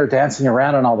Lumiere dancing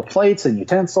around on all the plates and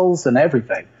utensils and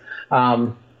everything.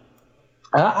 I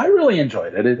really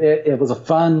enjoyed it. It was a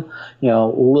fun,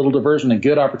 little diversion and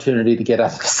good opportunity to get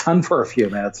out of the sun for a few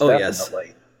minutes.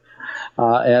 Definitely.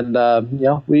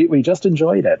 Yes. We just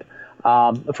enjoyed it.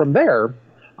 From there,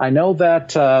 I know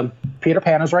that Peter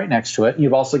Pan is right next to it.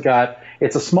 You've also got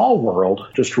It's a Small World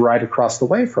just right across the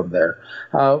way from there.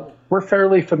 We're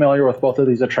fairly familiar with both of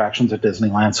these attractions at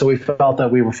Disneyland, so we felt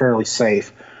that we were fairly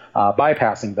safe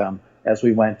bypassing them as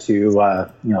we went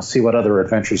to see what other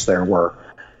adventures there were.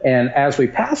 And as we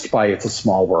passed by It's a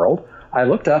Small World, I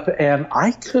looked up and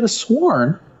I could have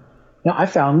sworn I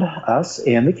found us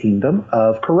in the kingdom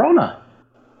of Corona.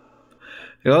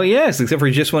 Oh, yes, except for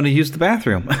you just want to use the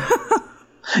bathroom.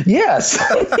 Yes.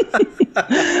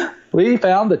 We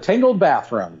found the Tangled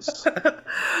bathrooms.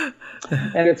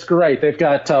 And it's great. They've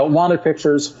got wanted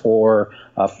pictures for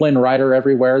Flynn Rider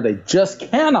everywhere. They just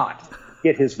cannot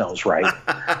get his nose right.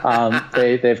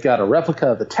 They've got a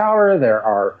replica of the tower. There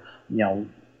are,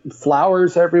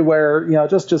 flowers everywhere.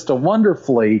 Just a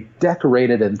wonderfully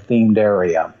decorated and themed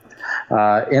area.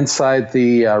 Inside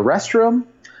the restroom,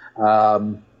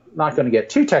 not going to get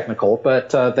too technical, but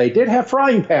they did have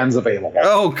frying pans available.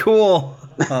 Oh, cool.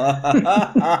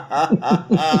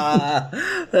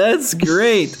 That's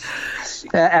great.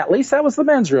 At least that was the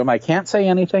men's room. I can't say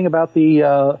anything about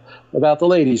the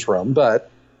ladies' room, but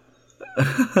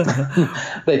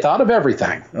they thought of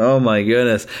everything. Oh, my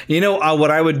goodness.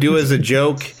 What I would do as a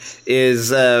joke is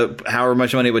however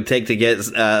much money it would take to get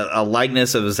a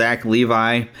likeness of Zach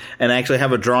Levi and actually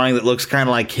have a drawing that looks kind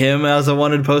of like him as a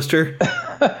wanted poster.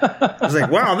 I was like,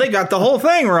 wow, they got the whole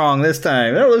thing wrong this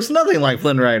time. That looks nothing like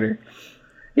Flynn Rider.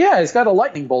 Yeah, he's got a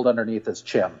lightning bolt underneath his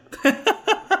chin.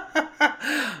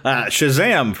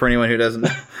 Shazam, for anyone who doesn't know.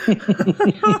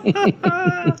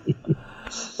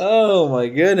 Oh, my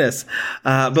goodness.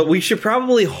 But we should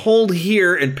probably hold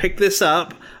here and pick this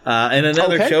up in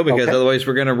another show because otherwise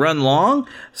we're going to run long.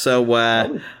 So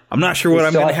I'm not sure what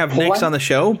I'm going to have next on the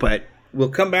show, but we'll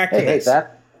come back to this.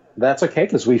 That's okay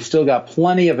because we've still got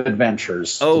plenty of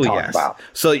adventures to talk about.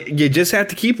 So you just have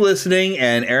to keep listening,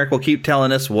 and Eric will keep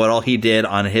telling us what all he did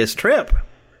on his trip.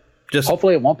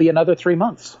 Hopefully it won't be another 3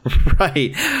 months.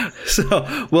 Right.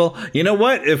 So, well, you know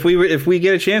what? If we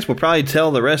get a chance, we'll probably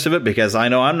tell the rest of it because I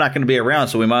know I'm not going to be around,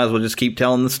 so we might as well just keep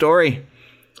telling the story.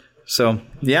 So,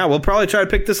 yeah, we'll probably try to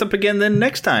pick this up again then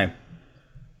next time.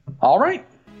 All right.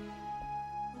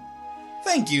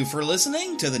 Thank you for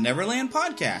listening to the Neverland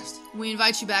Podcast. We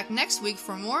invite you back next week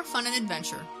for more fun and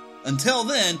adventure. Until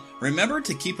then, remember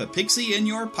to keep a pixie in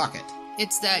your pocket.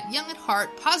 It's that young at heart,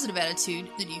 positive attitude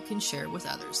that you can share with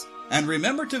others. And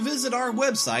remember to visit our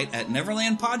website at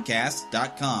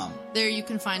neverlandpodcast.com. There you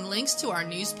can find links to our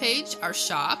news page, our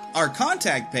shop, our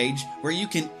contact page, where you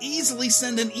can easily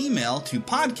send an email to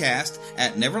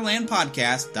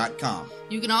podcast@neverlandpodcast.com.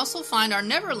 You can also find our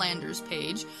Neverlanders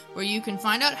page, where you can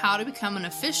find out how to become an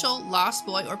official Lost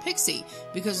Boy or Pixie,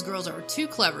 because girls are too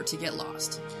clever to get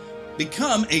lost.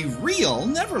 Become a real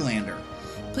Neverlander.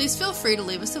 Please feel free to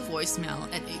leave us a voicemail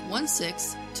at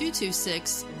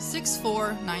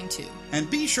 816-226-6492. And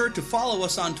be sure to follow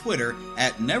us on Twitter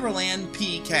at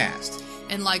NeverlandPcast.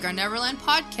 And like our Neverland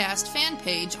Podcast fan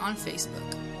page on Facebook.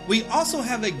 We also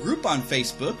have a group on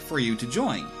Facebook for you to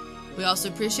join. We also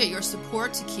appreciate your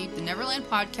support to keep the Neverland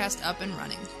Podcast up and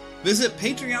running. Visit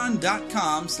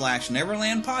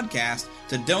patreon.com/NeverlandPodcast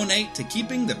to donate to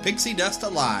keeping the pixie dust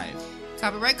alive.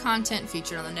 Copyright content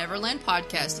featured on the Neverland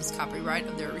Podcast is copyright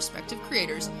of their respective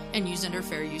creators and used under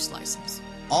fair use license.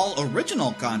 All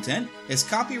original content is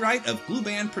copyright of Glue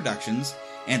Band Productions,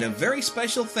 and a very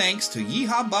special thanks to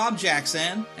Yeehaw Bob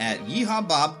Jackson at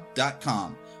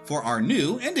yeehawbob.com for our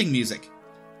new ending music.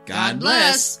 God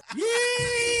bless! Yeah!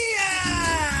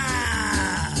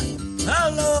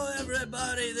 Hello,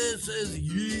 everybody. This is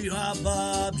Yeehaw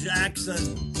Bob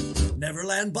Jackson.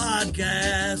 Neverland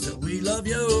Podcast, we love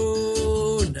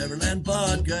you. Neverland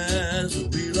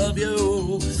Podcast, we love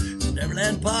you.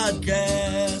 Neverland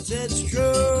Podcast, it's true.